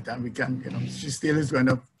all right and we can, you know, she still is going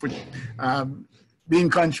to be in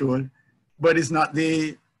control, but it's not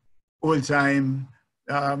the old time,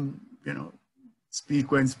 you know,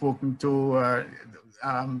 speak when spoken to, I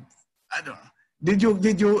don't know. Did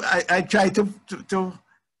you, I tried to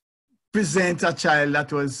present a child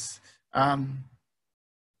that was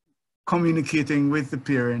communicating with the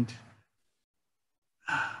parent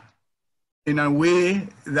in a way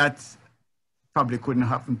that probably couldn't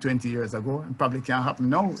happen 20 years ago and probably can't happen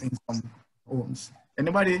now in some homes.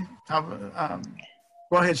 Anybody have,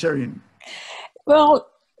 go ahead, Shireen. Well,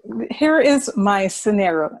 here is my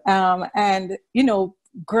scenario. And, you know,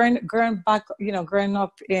 growing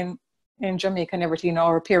up in Jamaica and everything, you know,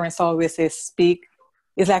 our parents always say speak.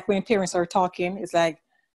 It's like when parents are talking, it's like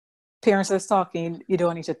parents are talking, you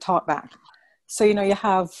don't need to talk back. So, you know, you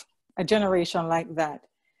have a generation like that.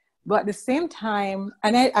 But at the same time,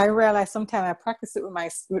 and I realize sometimes I practice it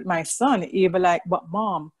with my son, he'll be like, but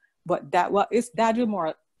mom, but it's dad,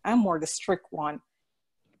 I'm more the strict one.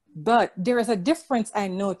 But there is a difference I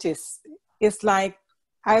notice. It's like,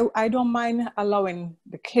 I don't mind allowing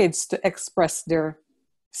the kids to express their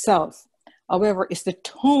self. However, it's the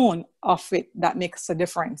tone of it that makes a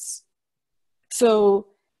difference. So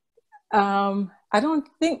I don't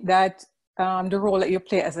think that the role that you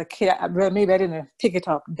play as a kid, well, maybe I didn't pick it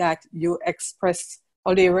up, that you express,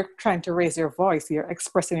 although you were trying to raise your voice, you're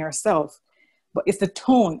expressing yourself. but it's the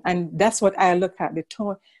tone. And that's what I look at, the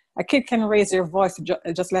tone. A kid can raise their voice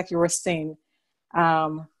just like you were saying.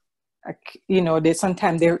 You know,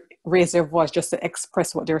 sometimes they raise their voice just to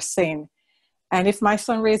express what they're saying. And if my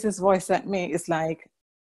son raises his voice at me, it's like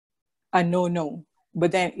a no.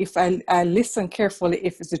 But then if I listen carefully,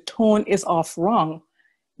 if the tone is off wrong,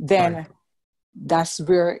 then that's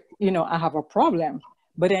where, you know, I have a problem.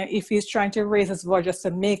 But then if he's trying to raise his voice just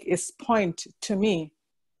to make his point to me,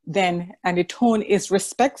 then, and the tone is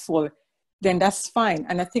respectful, then that's fine.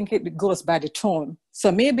 And I think it goes by the tone.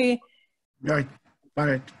 So maybe. Right.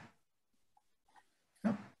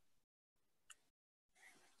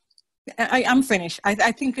 I'm finished.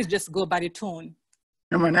 I think it just go by the tone.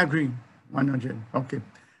 I agree. 100. Okay.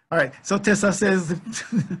 All right. So Tessa says,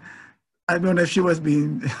 I don't know if she was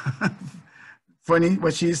being funny,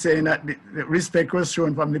 but she's saying that the respect was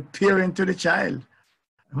shown from the parent to the child.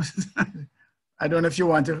 I don't know if you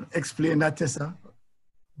want to explain that, Tessa.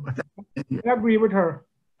 I agree with her.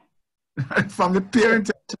 From the parent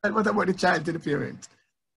to the child. What about the child to the parent?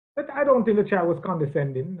 But I don't think the child was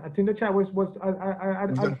condescending. I think the child was I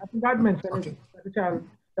think I'd mentioned it, that the child,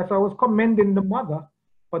 that's why I was commending the mother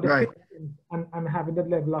for the patience and having that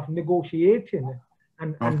level of negotiating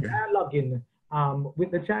and dialoguing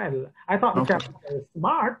with the child. I thought the child was very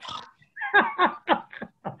smart,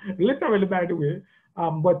 literally, by the way.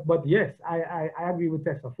 But yes, I agree with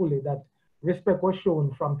Tessa fully that respect was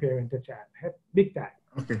shown from parent to child, big time.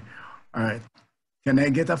 Okay, all right. Can I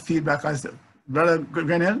get a feedback as Brother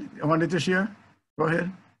Grenell, I wanted to share? Go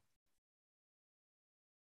ahead.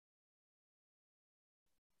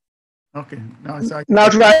 Okay. No, I saw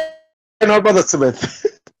not right now, Brother Smith.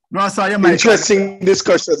 No, I saw your mic. Interesting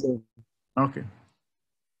discussion. Okay.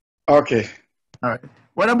 Okay. All right.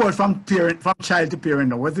 What about from child to parent?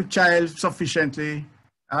 Now? Was the child sufficiently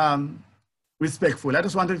respectful? I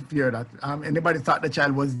just wanted to hear that. Anybody thought the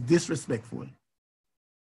child was disrespectful?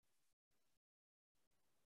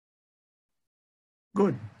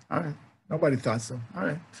 Good. All right. Nobody thought so. All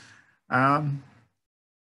right.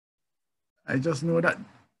 I just know that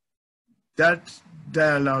that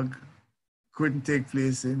dialogue couldn't take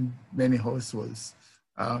place in many households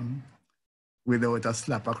without a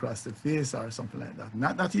slap across the face or something like that.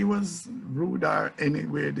 Not that he was rude or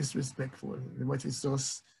anywhere disrespectful, but it's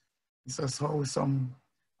just how some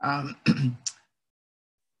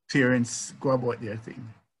parents go about their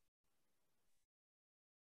thing.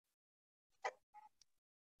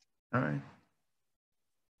 All right.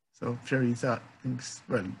 So Teresa thinks,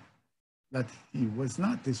 well, that he was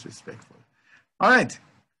not disrespectful. All right.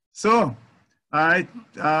 So, all right.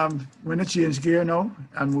 I'm going to change gear now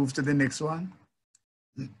and move to the next one.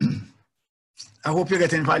 I hope you're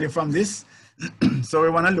getting value from this. So we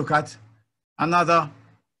want to look at another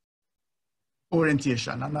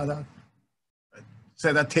orientation, another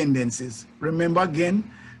set of tendencies. Remember again,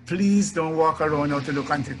 please don't walk around out to look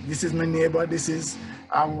at it. This is my neighbor. This is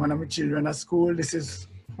one of my children at school. This is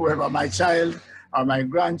whoever, my child or my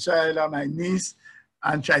grandchild or my niece,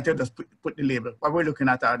 and try to just put the label. What we're looking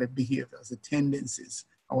at are the behaviors, the tendencies.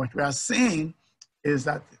 And what we are saying is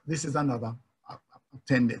that this is another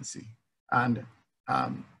tendency. And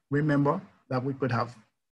remember that we could have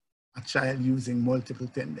a child using multiple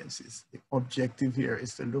tendencies. The objective here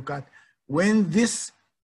is to look at when this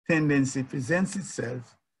tendency presents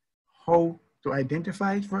itself, how to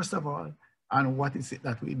identify it first of all, and what is it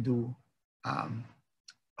that we do,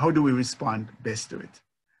 how do we respond best to it.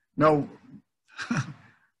 Now,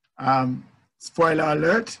 spoiler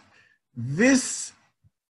alert, this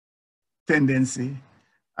tendency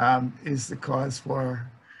is the cause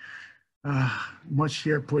for much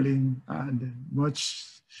hair pulling and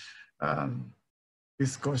much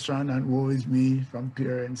discussion and woe is me from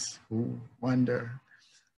parents who wonder.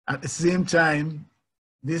 At the same time,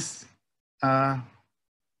 this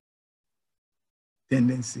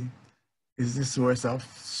tendency is the source of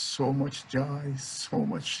so much joy, so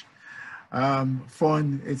much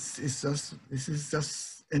fun. This is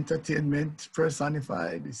just entertainment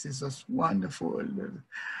personified. This is just wonderful.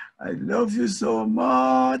 I love you so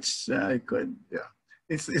much. I could, yeah.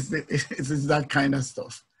 It's that kind of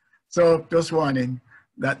stuff. So just warning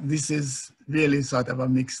that this is really sort of a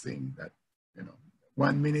mixed thing. That, you know,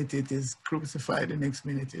 1 minute it is crucified, the next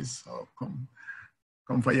minute is, oh, come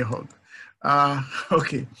for your hug.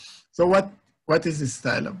 Okay, so what is this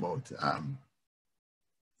style about?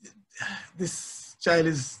 This child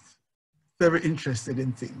is very interested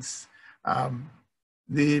in things.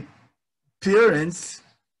 The parents,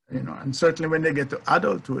 you know, and certainly when they get to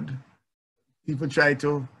adulthood, people try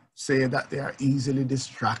to say that they are easily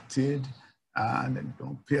distracted and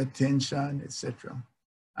don't pay attention, etc.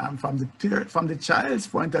 from the child's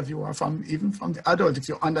point of view, or even from the adult, if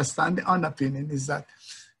you understand the underpinning, is that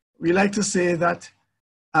we like to say that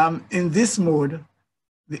in this mode,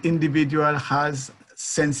 the individual has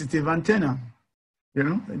sensitive antenna. You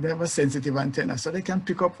know, they have a sensitive antenna, so they can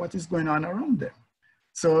pick up what is going on around them.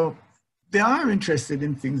 So they are interested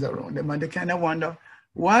in things around them, and they kind of wonder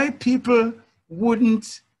why people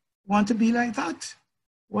wouldn't want to be like that.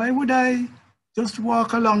 Why would I just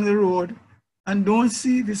walk along the road and don't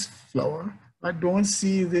see this flower, I don't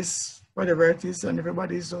see this, whatever it is, and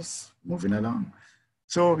everybody's just moving along.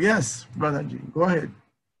 So yes, Brother G, go ahead.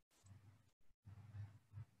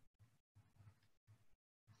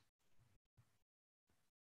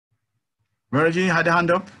 Brother G had a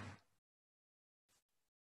hand up?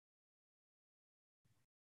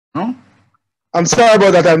 No? I'm sorry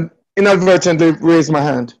about that. I inadvertently raised my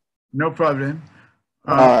hand. No problem.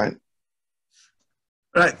 All right.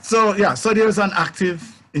 Right, so yeah, so there's an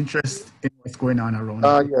active interest in what's going on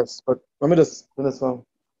around. Yes, but let me just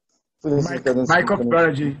mic up,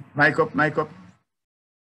 Brother G. Mic up.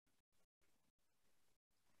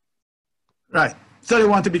 Right, so they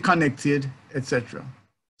want to be connected, etc.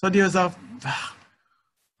 So there's a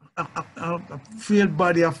field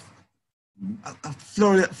body of a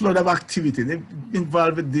flood of activity. They're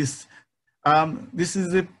involved with this. This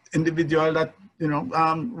is the individual that, you know,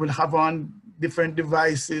 will have on different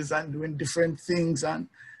devices and doing different things, and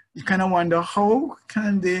you kind of wonder, how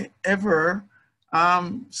can they ever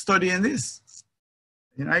study in this?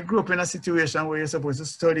 You know, I grew up in a situation where you're supposed to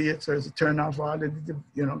study it, so to turn off all the,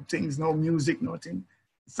 you know, things, no music, nothing.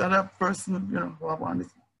 It's not a person, you know, who have on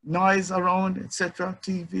noise around, etc.,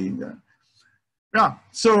 TV. Yeah,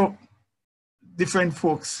 so different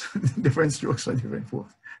folks, different strokes for different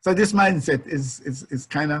folks. So this mindset is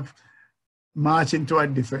kind of marching to a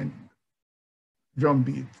different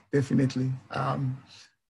drumbeat, definitely.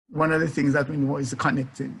 One of the things that we know is the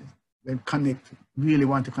connecting. They really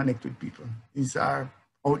want to connect with people. These are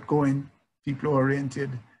outgoing, people-oriented,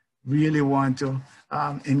 really want to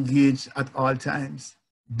engage at all times,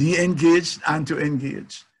 be engaged and to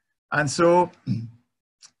engage. And so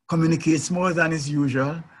communicates more than is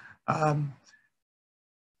usual.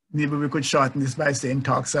 Maybe we could shorten this by saying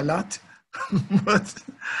talks a lot. But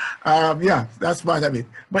yeah, that's part of it.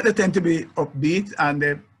 But they tend to be upbeat and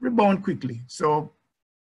they rebound quickly. So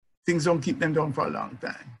things don't keep them down for a long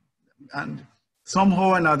time. And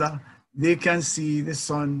somehow or another, they can see the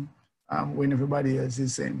sun when everybody else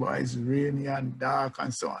is saying, boy, it's rainy and dark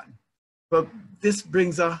and so on. But this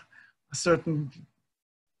brings a certain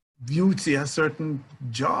beauty, a certain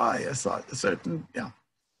joy, a certain, yeah,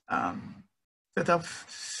 set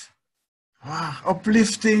of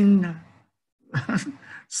uplifting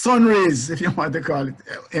sun rays, if you want to call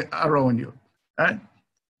it, around you, right?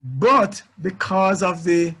 But because of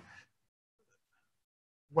the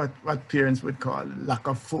what parents would call lack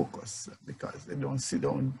of focus, because they don't sit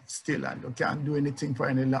down still and they can't do anything for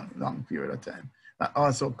any long period of time, that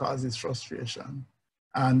also causes frustration.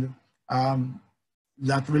 And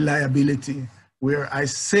that reliability, where I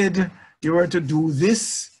said you were to do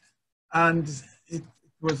this and it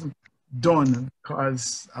wasn't done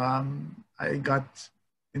because I got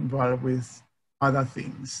involved with other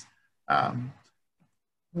things.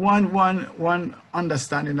 One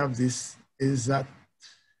understanding of this is that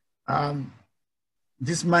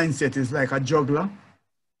this mindset is like a juggler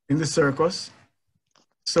in the circus.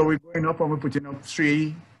 So we're going up and we're putting up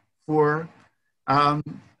 3, 4, and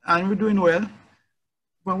we're doing well.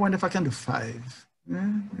 But I wonder if I can do 5.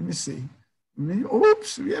 Yeah, let me see.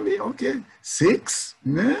 Oops, really? Okay. 6?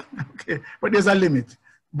 Yeah, okay. But there's a limit.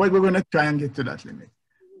 But we're going to try and get to that limit.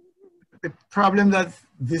 The problem that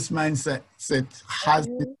this mindset has,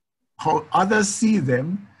 how others see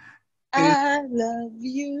them. I love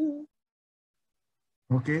you.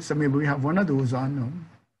 Okay, so maybe we have one of those on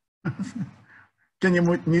now. Can you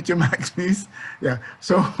mute your mic, please? Yeah,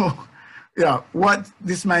 so yeah, what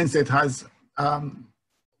this mindset has,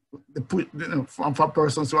 for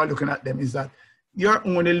persons who are looking at them, is that you're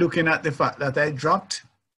only looking at the fact that I dropped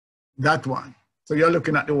that one. So you're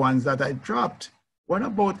looking at the ones that I dropped. What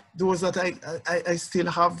about those that I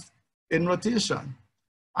still have in rotation?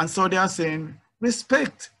 And so they are saying,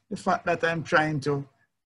 respect the fact that I'm trying to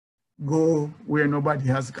go where nobody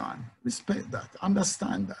has gone. Respect that,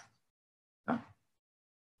 understand that. Yeah?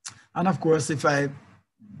 And of course, if I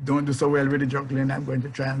don't do so well with the juggling, I'm going to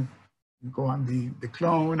try and go and be the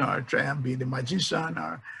clown or try and be the magician,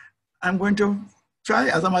 or I'm going to try,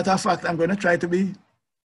 as a matter of fact, I'm going to try to be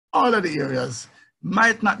all of the areas.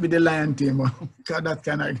 Might not be the lion tamer, because that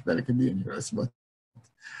kind of like dangerous, but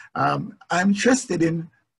I'm interested in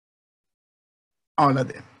all of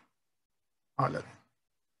them. all of it.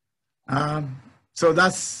 So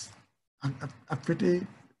that's a pretty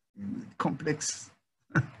complex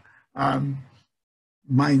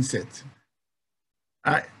mindset.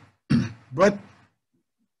 But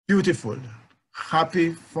beautiful,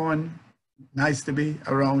 happy, fun, nice to be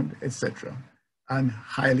around, etc., and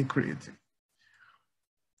highly creative.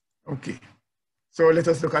 Okay, so let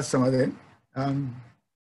us look at some of them.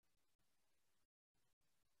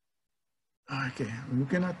 Okay,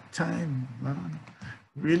 looking at time, man.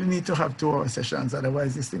 Really need to have 2-hour sessions,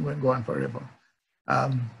 otherwise this thing won't go on forever.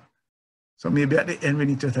 So maybe at the end we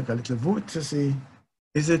need to take a little vote to see,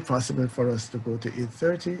 is it possible for us to go to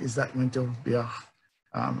 8:30? Is that going to be a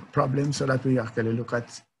problem, so that we actually look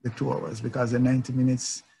at the 2 hours, because the 90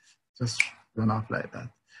 minutes just run off like that.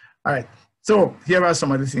 All right, so here are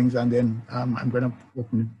some of the things, and then I'm going to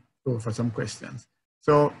open it over for some questions.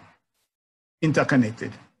 So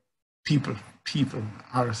interconnected, people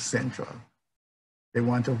are central. They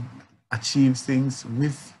want to achieve things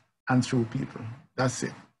with and through people. That's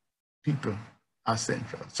it. People are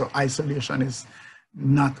central. So isolation is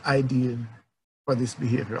not ideal for this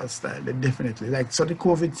behavioral style. They definitely, like, so the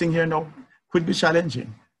COVID thing here now could be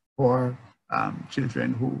challenging for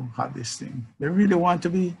children who have this thing. They really want to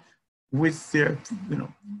be with their,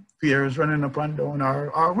 peers running up and down,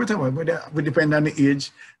 or whatever, but we depend on the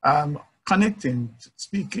age, connecting,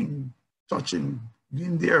 speaking, touching,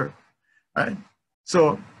 being there, right?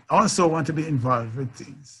 So also want to be involved with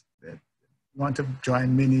things. They want to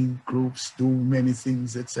join many groups, do many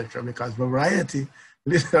things, etc., because variety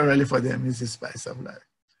literally for them is the spice of life.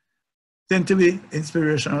 Tend to be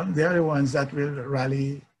inspirational. They are the ones that will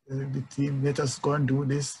rally the team. Let us go and do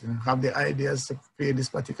this, have the ideas to play this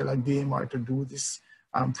particular game or to do this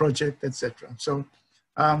project, etc. So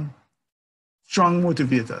strong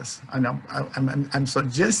motivators. And I'm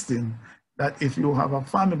suggesting that if you have a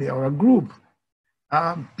family or a group,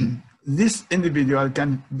 this individual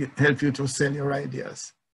can help you to sell your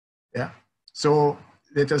ideas. Yeah. So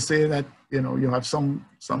let us say that you have some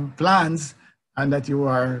plans, and that you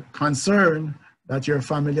are concerned that your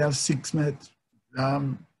family of 6 might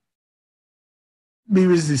be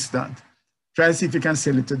resistant. Try to see if you can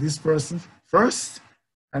sell it to this person first,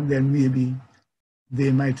 and then maybe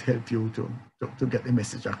they might help you to get the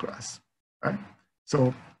message across. Right?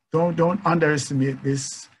 So don't underestimate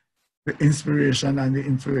this, the inspiration and the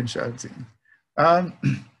influential thing.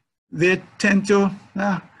 They tend to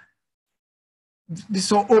be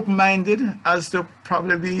so open-minded as to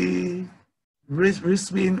probably be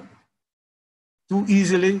risk being too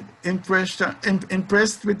easily impressed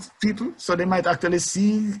with people. So they might actually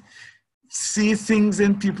see things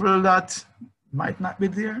in people that might not be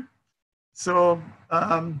there. So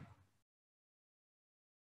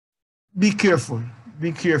be careful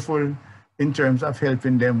in terms of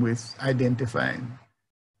helping them with identifying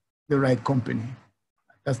the right company.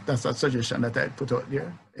 That's a suggestion that I put out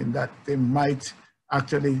there, in that they might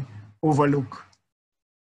actually overlook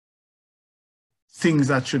things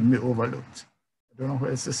that shouldn't be overlooked. I don't know how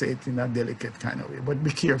else to say it in a delicate kind of way, but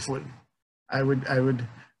be careful. I would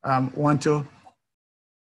want to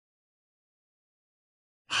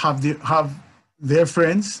have their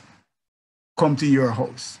friends come to your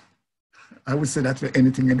house. I would say that for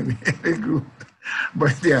anything anyway, any group.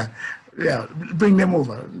 But yeah, bring them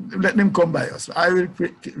over. Let them come by us. I will,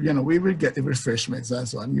 we will get the refreshments and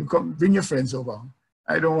so on. You come, bring your friends over.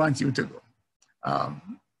 I don't want you to go.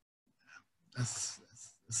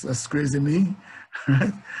 That's crazy me,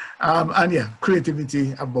 right? And yeah,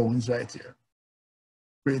 creativity abounds right here.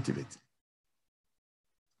 Creativity.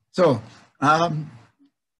 So,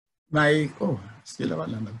 still have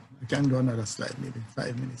another. I can do another slide, maybe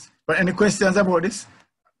 5 minutes. But any questions about this?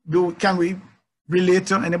 Can we relate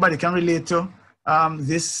to, anybody can relate to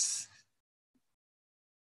this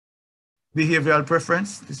behavioral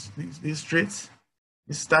preference, these traits,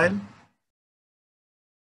 this style?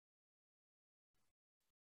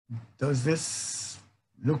 Does this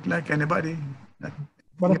look like anybody? Yeah,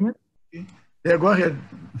 go ahead.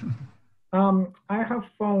 I have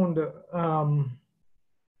found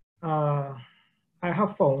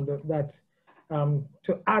that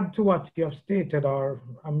to add to what you have stated, or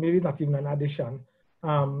maybe not even an addition,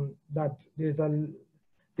 that there's a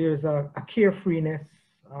carefreeness,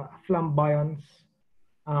 flamboyance,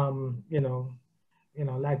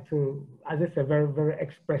 like to, as I said, very, very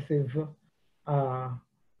expressive,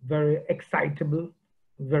 very excitable,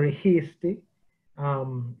 very hasty,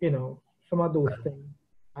 some of those things.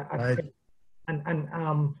 Right.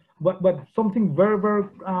 But something very, very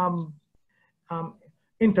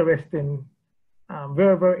interesting,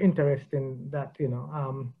 very, very interesting that,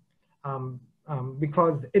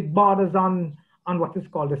 because it borders on what is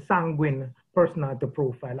called a sanguine personality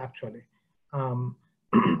profile, actually.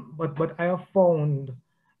 But I have found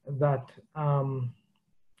that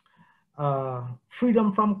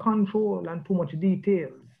freedom from control and too much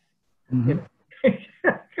details. Mm-hmm. You know,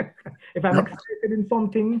 if I'm excited in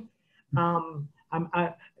something,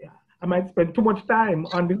 I might spend too much time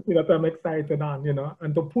on the thing that I'm excited on, you know,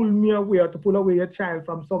 and to pull me away or to pull away your child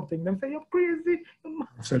from something, them say, you're crazy.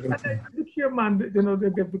 Absolutely. Look here, man, you know, they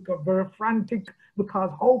become very frantic because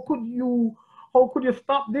how could you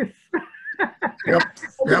stop this? Yep.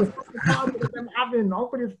 How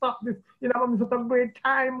could you stop this? You know, I'm such a great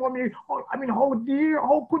time. I mean, how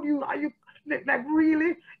could you, are you, like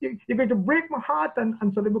really? You're going to break my heart.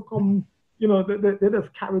 And so they become, you know, they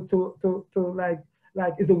just carry to like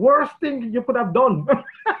it's the worst thing you could have done.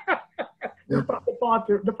 Yep.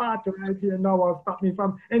 The party right here now will stop me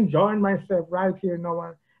from enjoying myself right here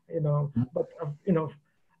now. You know, but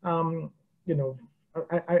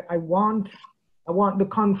I want the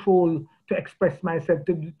control to express myself,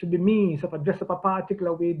 to be me. So if I dress up a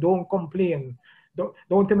particular way, don't complain. Don't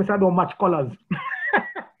tell me I don't match colors.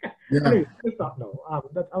 Yeah. Anyway, stop now.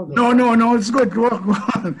 No, it's good. Go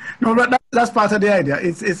on. No, but that's part of the idea.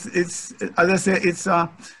 It's as I say, it's a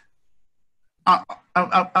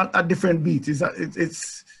different beat.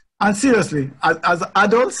 It's and seriously, as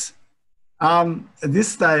adults, this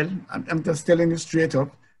style, I'm just telling you straight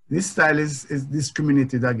up, this style is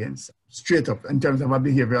discriminated against straight up in terms of a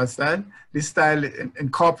behavioral style. This style in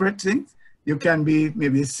corporate things, you can be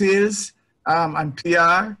maybe sales and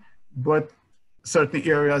PR, but certain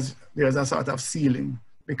areas there's a sort of ceiling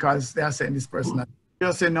because they are saying this person is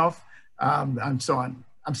serious enough and so on.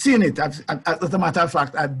 I've seen it. As a matter of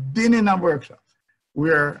fact, I've been in a workshop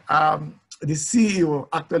where the CEO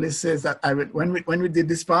actually says that when we did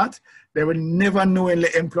this part, they will never knowingly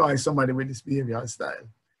employ somebody with this behavioral style.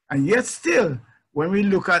 And yet still, when we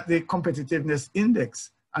look at the competitiveness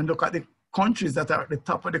index and look at the countries that are at the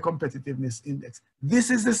top of the competitiveness index, this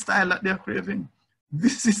is the style that they're craving.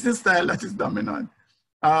 This is the style that is dominant.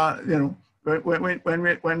 You know,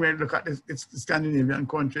 when we look at the Scandinavian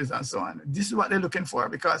countries and so on, this is what they're looking for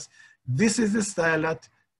because this is the style that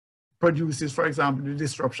produces, for example, the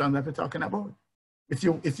disruption that we're talking about. If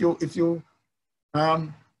you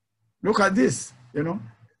look at this, you know,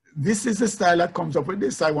 this is the style that comes up with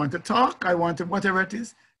this. I want to talk, I want to whatever it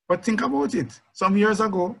is, but think about it. Some years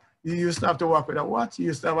ago, you used to have to walk with a watch. You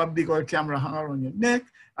used to have a big old camera hang around your neck.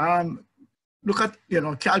 Look at, you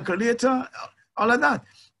know, calculator, all of that.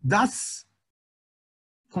 That's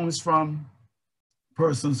comes from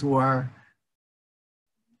persons who are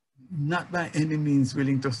not by any means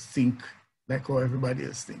willing to think like how everybody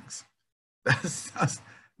else thinks.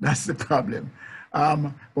 That's the problem.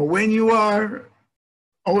 But when you are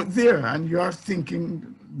out there and you are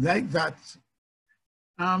thinking like that,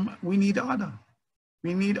 we need order.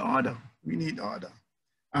 We need order. We need order.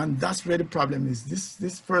 And that's where the problem is.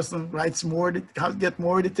 This person writes more, get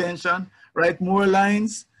more detention, write more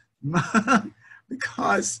lines,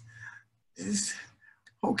 because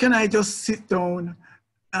how can I just sit down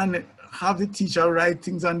and have the teacher write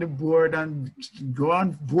things on the board and go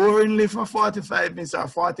on boringly for 45 minutes or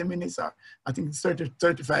 40 minutes, or I think it's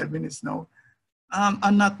 35 minutes now,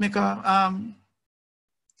 and not make a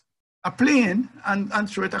plane and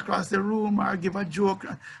throw it across the room or give a joke.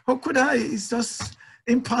 How could I? It's just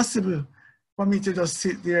impossible for me to just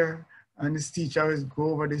sit there and this teacher always go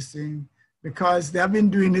over this thing, because they have been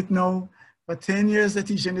doing it now for 10 years. They're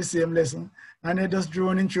teaching the same lesson and they're just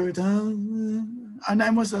droning through it. And I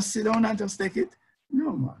must just sit down and just take it.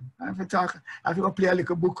 No, man, I have to talk. I have to go play a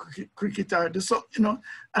little book, cricket, or do so, you know,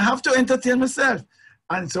 I have to entertain myself.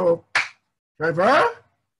 And so, Trevor,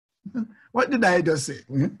 what did I just say?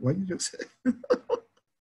 What did you just say?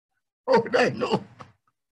 Oh, I know.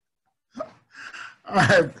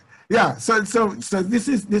 Yeah, so this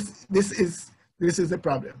is the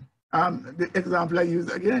problem. The example I use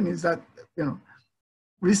again is that, you know,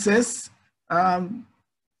 recess,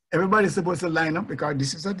 everybody's supposed to line up because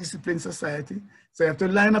this is a disciplined society. So you have to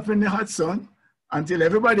line up in the hot sun until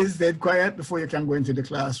everybody's dead quiet before you can go into the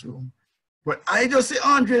classroom. But I just see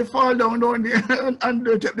Andre fall down there and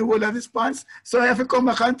take the whole of his pants. So I have to come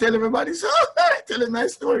back and tell everybody, so telling my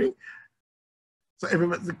story. So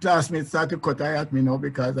the classmates start to cut eye at me now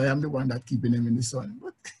because I am the one that's keeping them in the sun.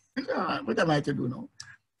 But what am I to do now?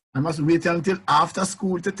 I must wait until after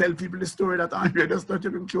school to tell people the story that Andre does not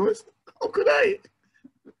even close. How could I?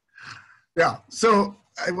 Yeah, so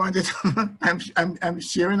I wanted to, I'm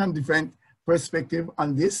sharing a different perspective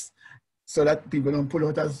on this so that people don't pull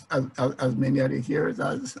out as many of the hearers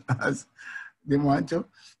as they want to.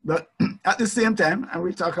 But at the same time, and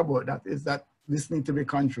we talk about that, is that this needs to be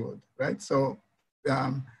controlled, right? So,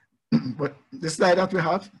 but the slide that we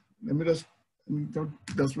have, let me just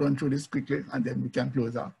run through this quickly and then we can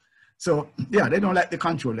close out. So yeah, they don't like the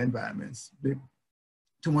controlled environments.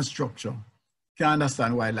 Too much structure. Can't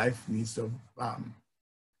understand why life needs to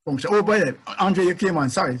function. Oh, by the way, Andre, you came on.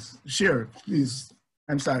 Sorry, share, please.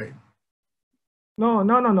 I'm sorry. No.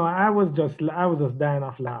 I was just dying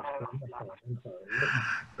of laughter. I'm sorry.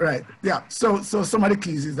 Right. Yeah. So some of the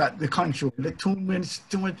keys is that the control, the too much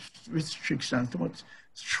restrictions, too much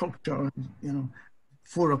structure. You know,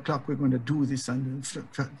 4 o'clock we're going to do this, and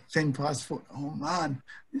 10 past 4. Oh man,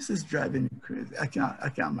 this is driving me crazy. I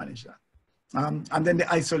can't manage that. And then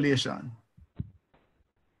the isolation.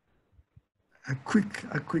 A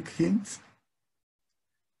quick hint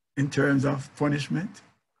in terms of punishment.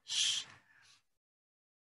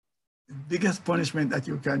 The biggest punishment that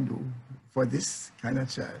you can do for this kind of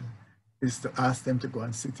child is to ask them to go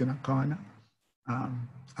and sit in a corner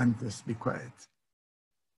and just be quiet.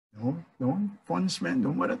 No punishment,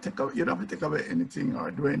 no matter you don't have to take away anything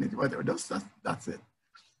or do anything, whatever, that's it.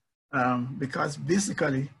 Because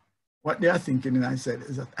basically what they are thinking, and I said,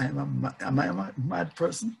 is that am I a mad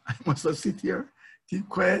person? I must just sit here, keep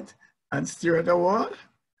quiet and stare at the wall.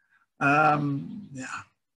 Yeah.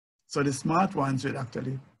 So the smart ones would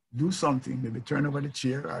actually do something, maybe turn over the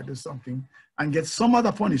chair or do something and get some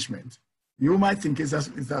other punishment. You might think it's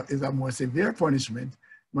a more severe punishment,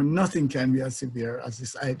 but nothing can be as severe as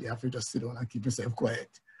this idea if you just sit down and keep yourself quiet.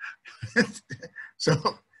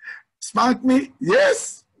 So, spank me,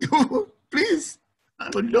 yes, please. I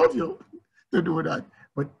would love you to do that,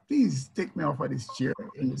 but please take me off of this chair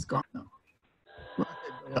in this corner. Go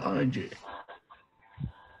ahead, RJ.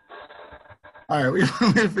 All right,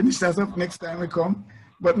 we'll finish that up next time we come.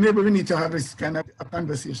 But maybe we need to have this kind of a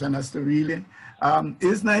conversation as to really,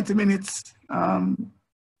 is 90 minutes too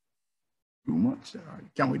much?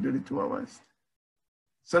 Can we do the 2 hours?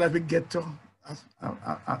 So that we get to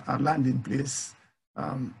a landing place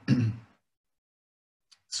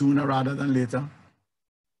sooner rather than later.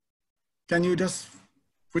 Can you just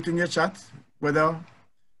put in your chat whether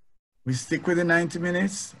we stick with the 90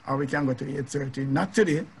 minutes or we can go to 8:30? Not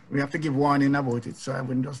today. We have to give warning about it, so I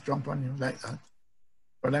wouldn't just jump on you like that.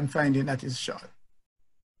 But I'm finding that it's short.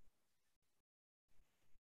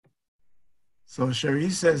 So Cherie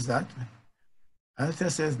says that. Alta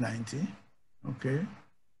says 90. Okay.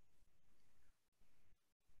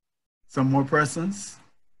 Some more persons.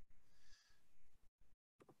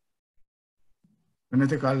 Gonna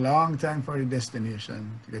take a long time for the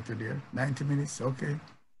destination to get to there. 90 minutes, okay.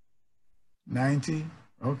 90,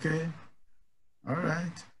 okay. All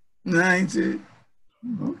right. 90,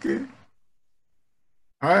 okay.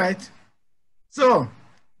 All right. So,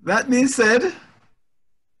 that being said,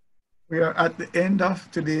 we are at the end of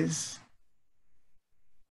today's.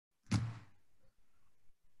 All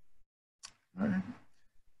right.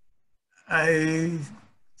 I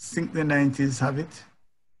think the 90s have it,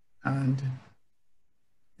 and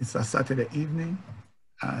it's a Saturday evening,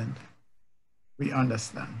 and we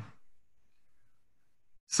understand.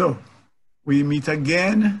 So, we meet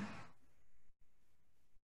again.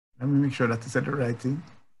 Let me make sure that I said the right thing.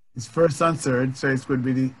 It's 1st and 3rd, so it could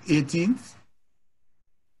be the 18th.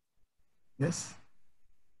 Yes?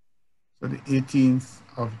 So the 18th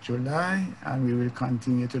of July, and we will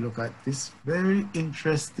continue to look at this very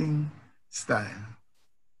interesting style.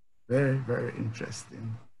 Very, very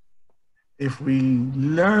interesting. If we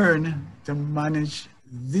learn to manage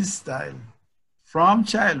this style from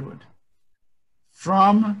childhood,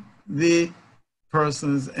 from the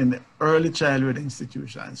persons in the early childhood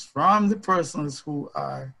institutions, from the persons who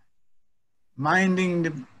are minding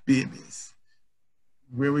the babies,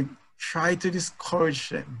 where we try to discourage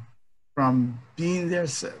them from being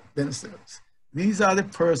themselves. These are the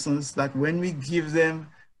persons that when we give them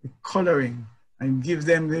the coloring and give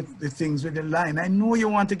them the things with the line, I know you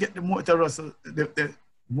want to get the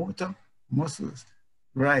motor muscles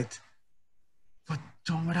right, but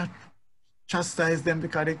don't chastise them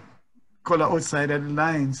because they color outside of the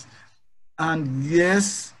lines. And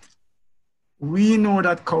yes, we know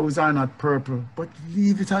that cows are not purple, but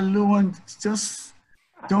leave it alone. Just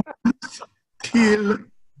don't kill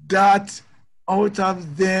that out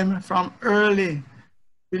of them from early.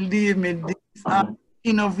 Believe me, these are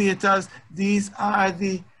innovators. These are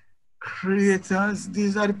the creators.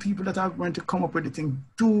 These are the people that are going to come up with the thing.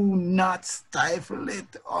 Do not stifle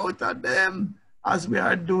it out of them as we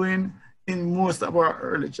are doing in most of our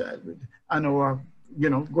early childhood and our,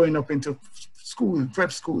 going up into school,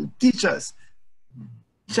 prep school. Teachers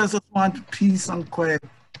just want peace and quiet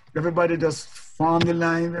Everybody just form the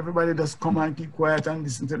line. Everybody just come and keep quiet and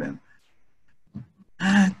listen to them.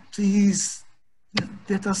 And please,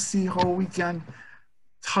 let us see how we can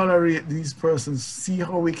tolerate these persons, see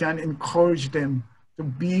how we can encourage them to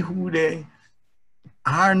be who they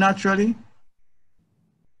are naturally.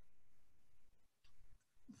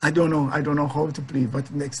 I don't know how to plead, but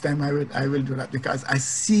next time I will do that, because I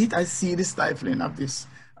see the stifling of this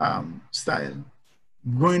style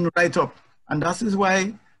going right up. And that is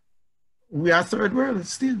why we are third world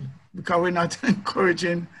still, because we're not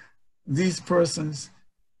encouraging these persons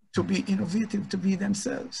to be innovative, to be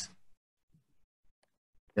themselves.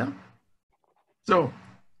 Yeah. So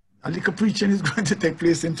a little preaching is going to take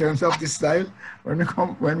place in terms of this style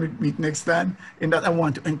when we meet next time. In that, I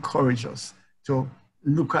want to encourage us to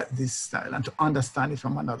look at this style and to understand it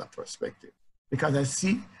from another perspective, because I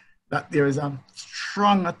see that there is a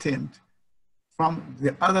strong attempt from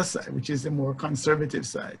the other side, which is the more conservative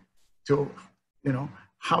side, to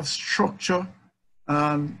have structure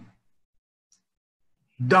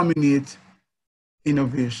dominate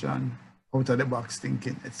innovation, out of the box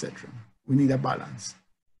thinking, etc. We need a balance,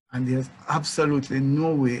 and there's absolutely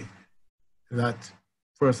no way that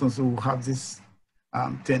persons who have this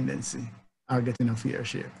tendency are getting a fair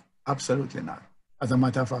share. Absolutely not. As a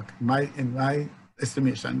matter of fact, in my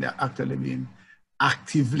estimation, they're actually being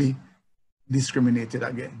actively discriminated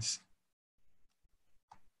against.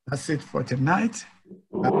 That's it for tonight.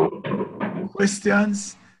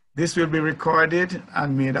 Questions? This will be recorded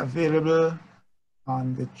and made available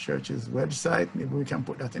on the church's website. Maybe we can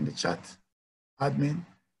put that in the chat, admin,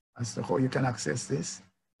 as to how you can access this.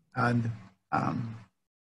 And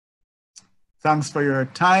thanks for your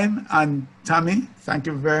time. And Tammy, thank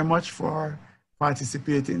you very much for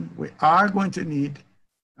participating. We are going to need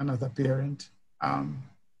another parent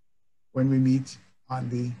when we meet on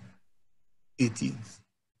the 18th.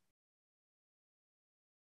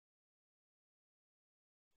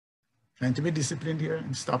 Trying to be disciplined here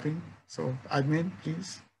and stopping. So admin,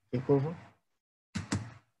 please take over.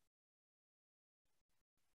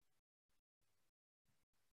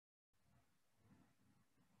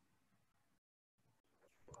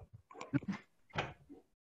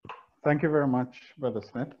 Thank you very much, Brother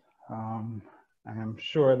Smith. I am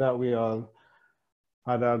sure that we all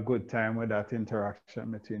had a good time with that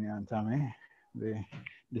interaction between you and Tammy, the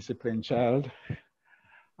disciplined child.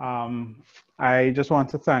 I just want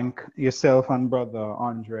to thank yourself and Brother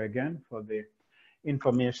Andre again for the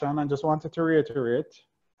information. I just wanted to reiterate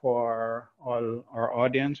for all our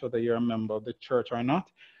audience, whether you're a member of the church or not,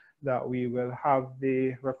 that we will have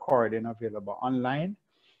the recording available online.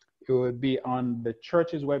 It will be on the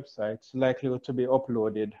church's website. It's likely to be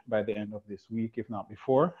uploaded by the end of this week, if not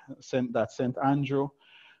before. That's St. Andrew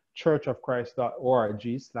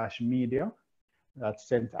churchofchrist.org/media. That's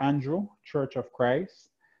St. Andrew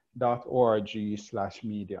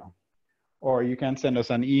churchofchrist.org/media. Or you can send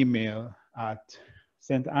us an email at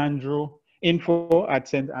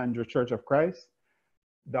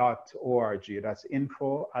info@standrewchurchofchrist.org. That's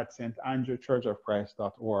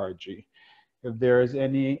info@standrewchurchofchrist.org. If there is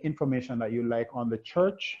any information that you like on the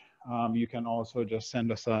church, you can also just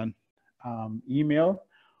send us an email,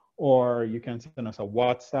 or you can send us a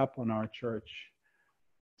WhatsApp on our church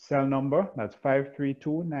cell number. That's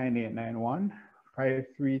 532-9891,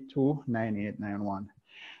 532-9891.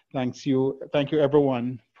 Thank you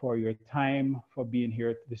everyone for your time, for being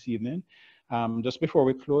here this evening. Just before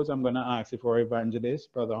we close, I'm going to ask if our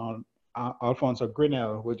evangelist, Brother Alfonso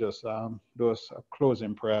Grinnell, will just do us a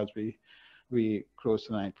closing prayer as we close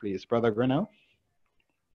tonight, please. Brother Grinnell.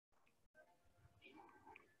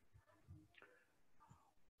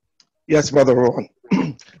 Yes, Brother Rowan.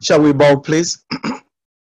 Shall we bow, please?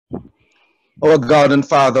 Our God and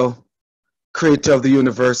Father, creator of the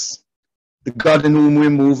universe, the God in whom we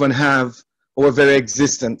move and have our very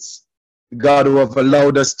existence, the God who have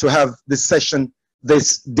allowed us to have this session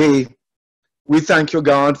this day. We thank you,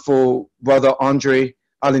 God, for Brother Andre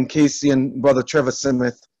Allen Casey and Brother Trevor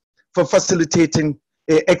Smith for facilitating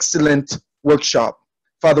an excellent workshop.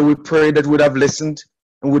 Father, we pray that we'd have listened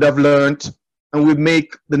and would have learned and we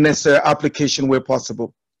make the necessary application where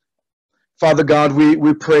possible. Father God,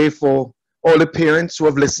 we pray for all the parents who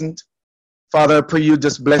have listened. Father, I pray you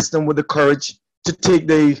just bless them with the courage to take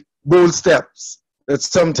the bold steps that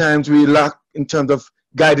sometimes we lack in terms of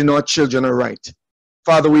guiding our children aright.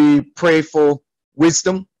 Father, we pray for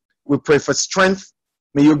wisdom. We pray for strength.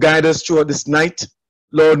 May you guide us throughout this night.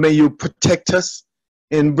 Lord, may you protect us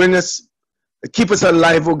and bring us, keep us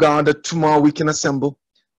alive, oh God, that tomorrow we can assemble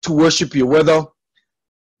to worship you, whether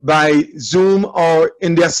by Zoom or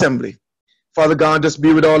in the assembly. Father God, just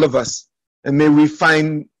be with all of us. And may we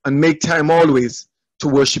find and make time always to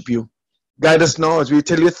worship you. Guide us now as we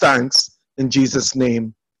tell you thanks. In Jesus'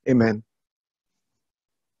 name, amen.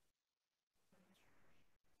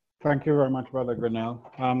 Thank you very much, Brother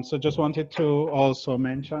Grinnell. So just wanted to also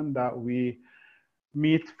mention that we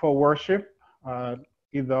meet for worship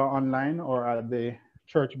either online or at the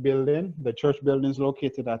church building. The church building is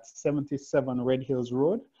located at 77 Red Hills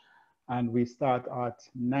Road, and we start at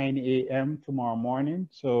 9 a.m. tomorrow morning.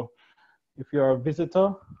 So if you're a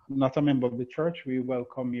visitor, not a member of the church, we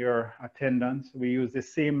welcome your attendance. We use the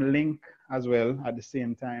same link as well at the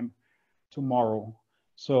same time tomorrow.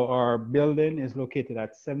 So our building is located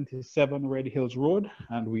at 77 Red Hills Road,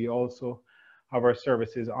 and we also have our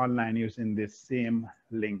services online using this same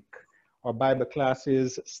link. Our Bible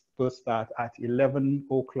classes will start at 11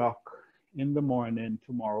 o'clock in the morning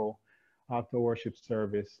tomorrow after worship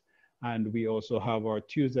service. And we also have our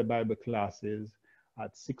Tuesday Bible classes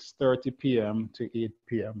at 6:30 p.m. to 8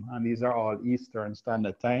 p.m. And these are all Eastern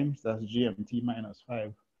Standard Times. That's GMT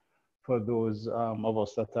 -5 for those of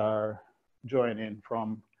us that are joining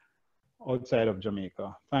from outside of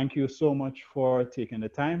Jamaica. Thank you so much for taking the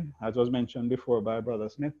time. As was mentioned before by Brother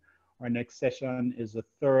Smith, our next session is the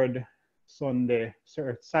third Saturday,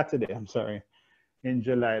 in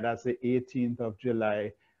July. That's the 18th of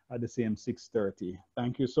July at the same 6:30.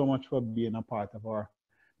 Thank you so much for being a part of our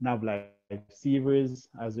NAV Live series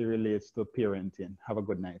as it relates to parenting. Have a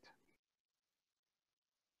good night.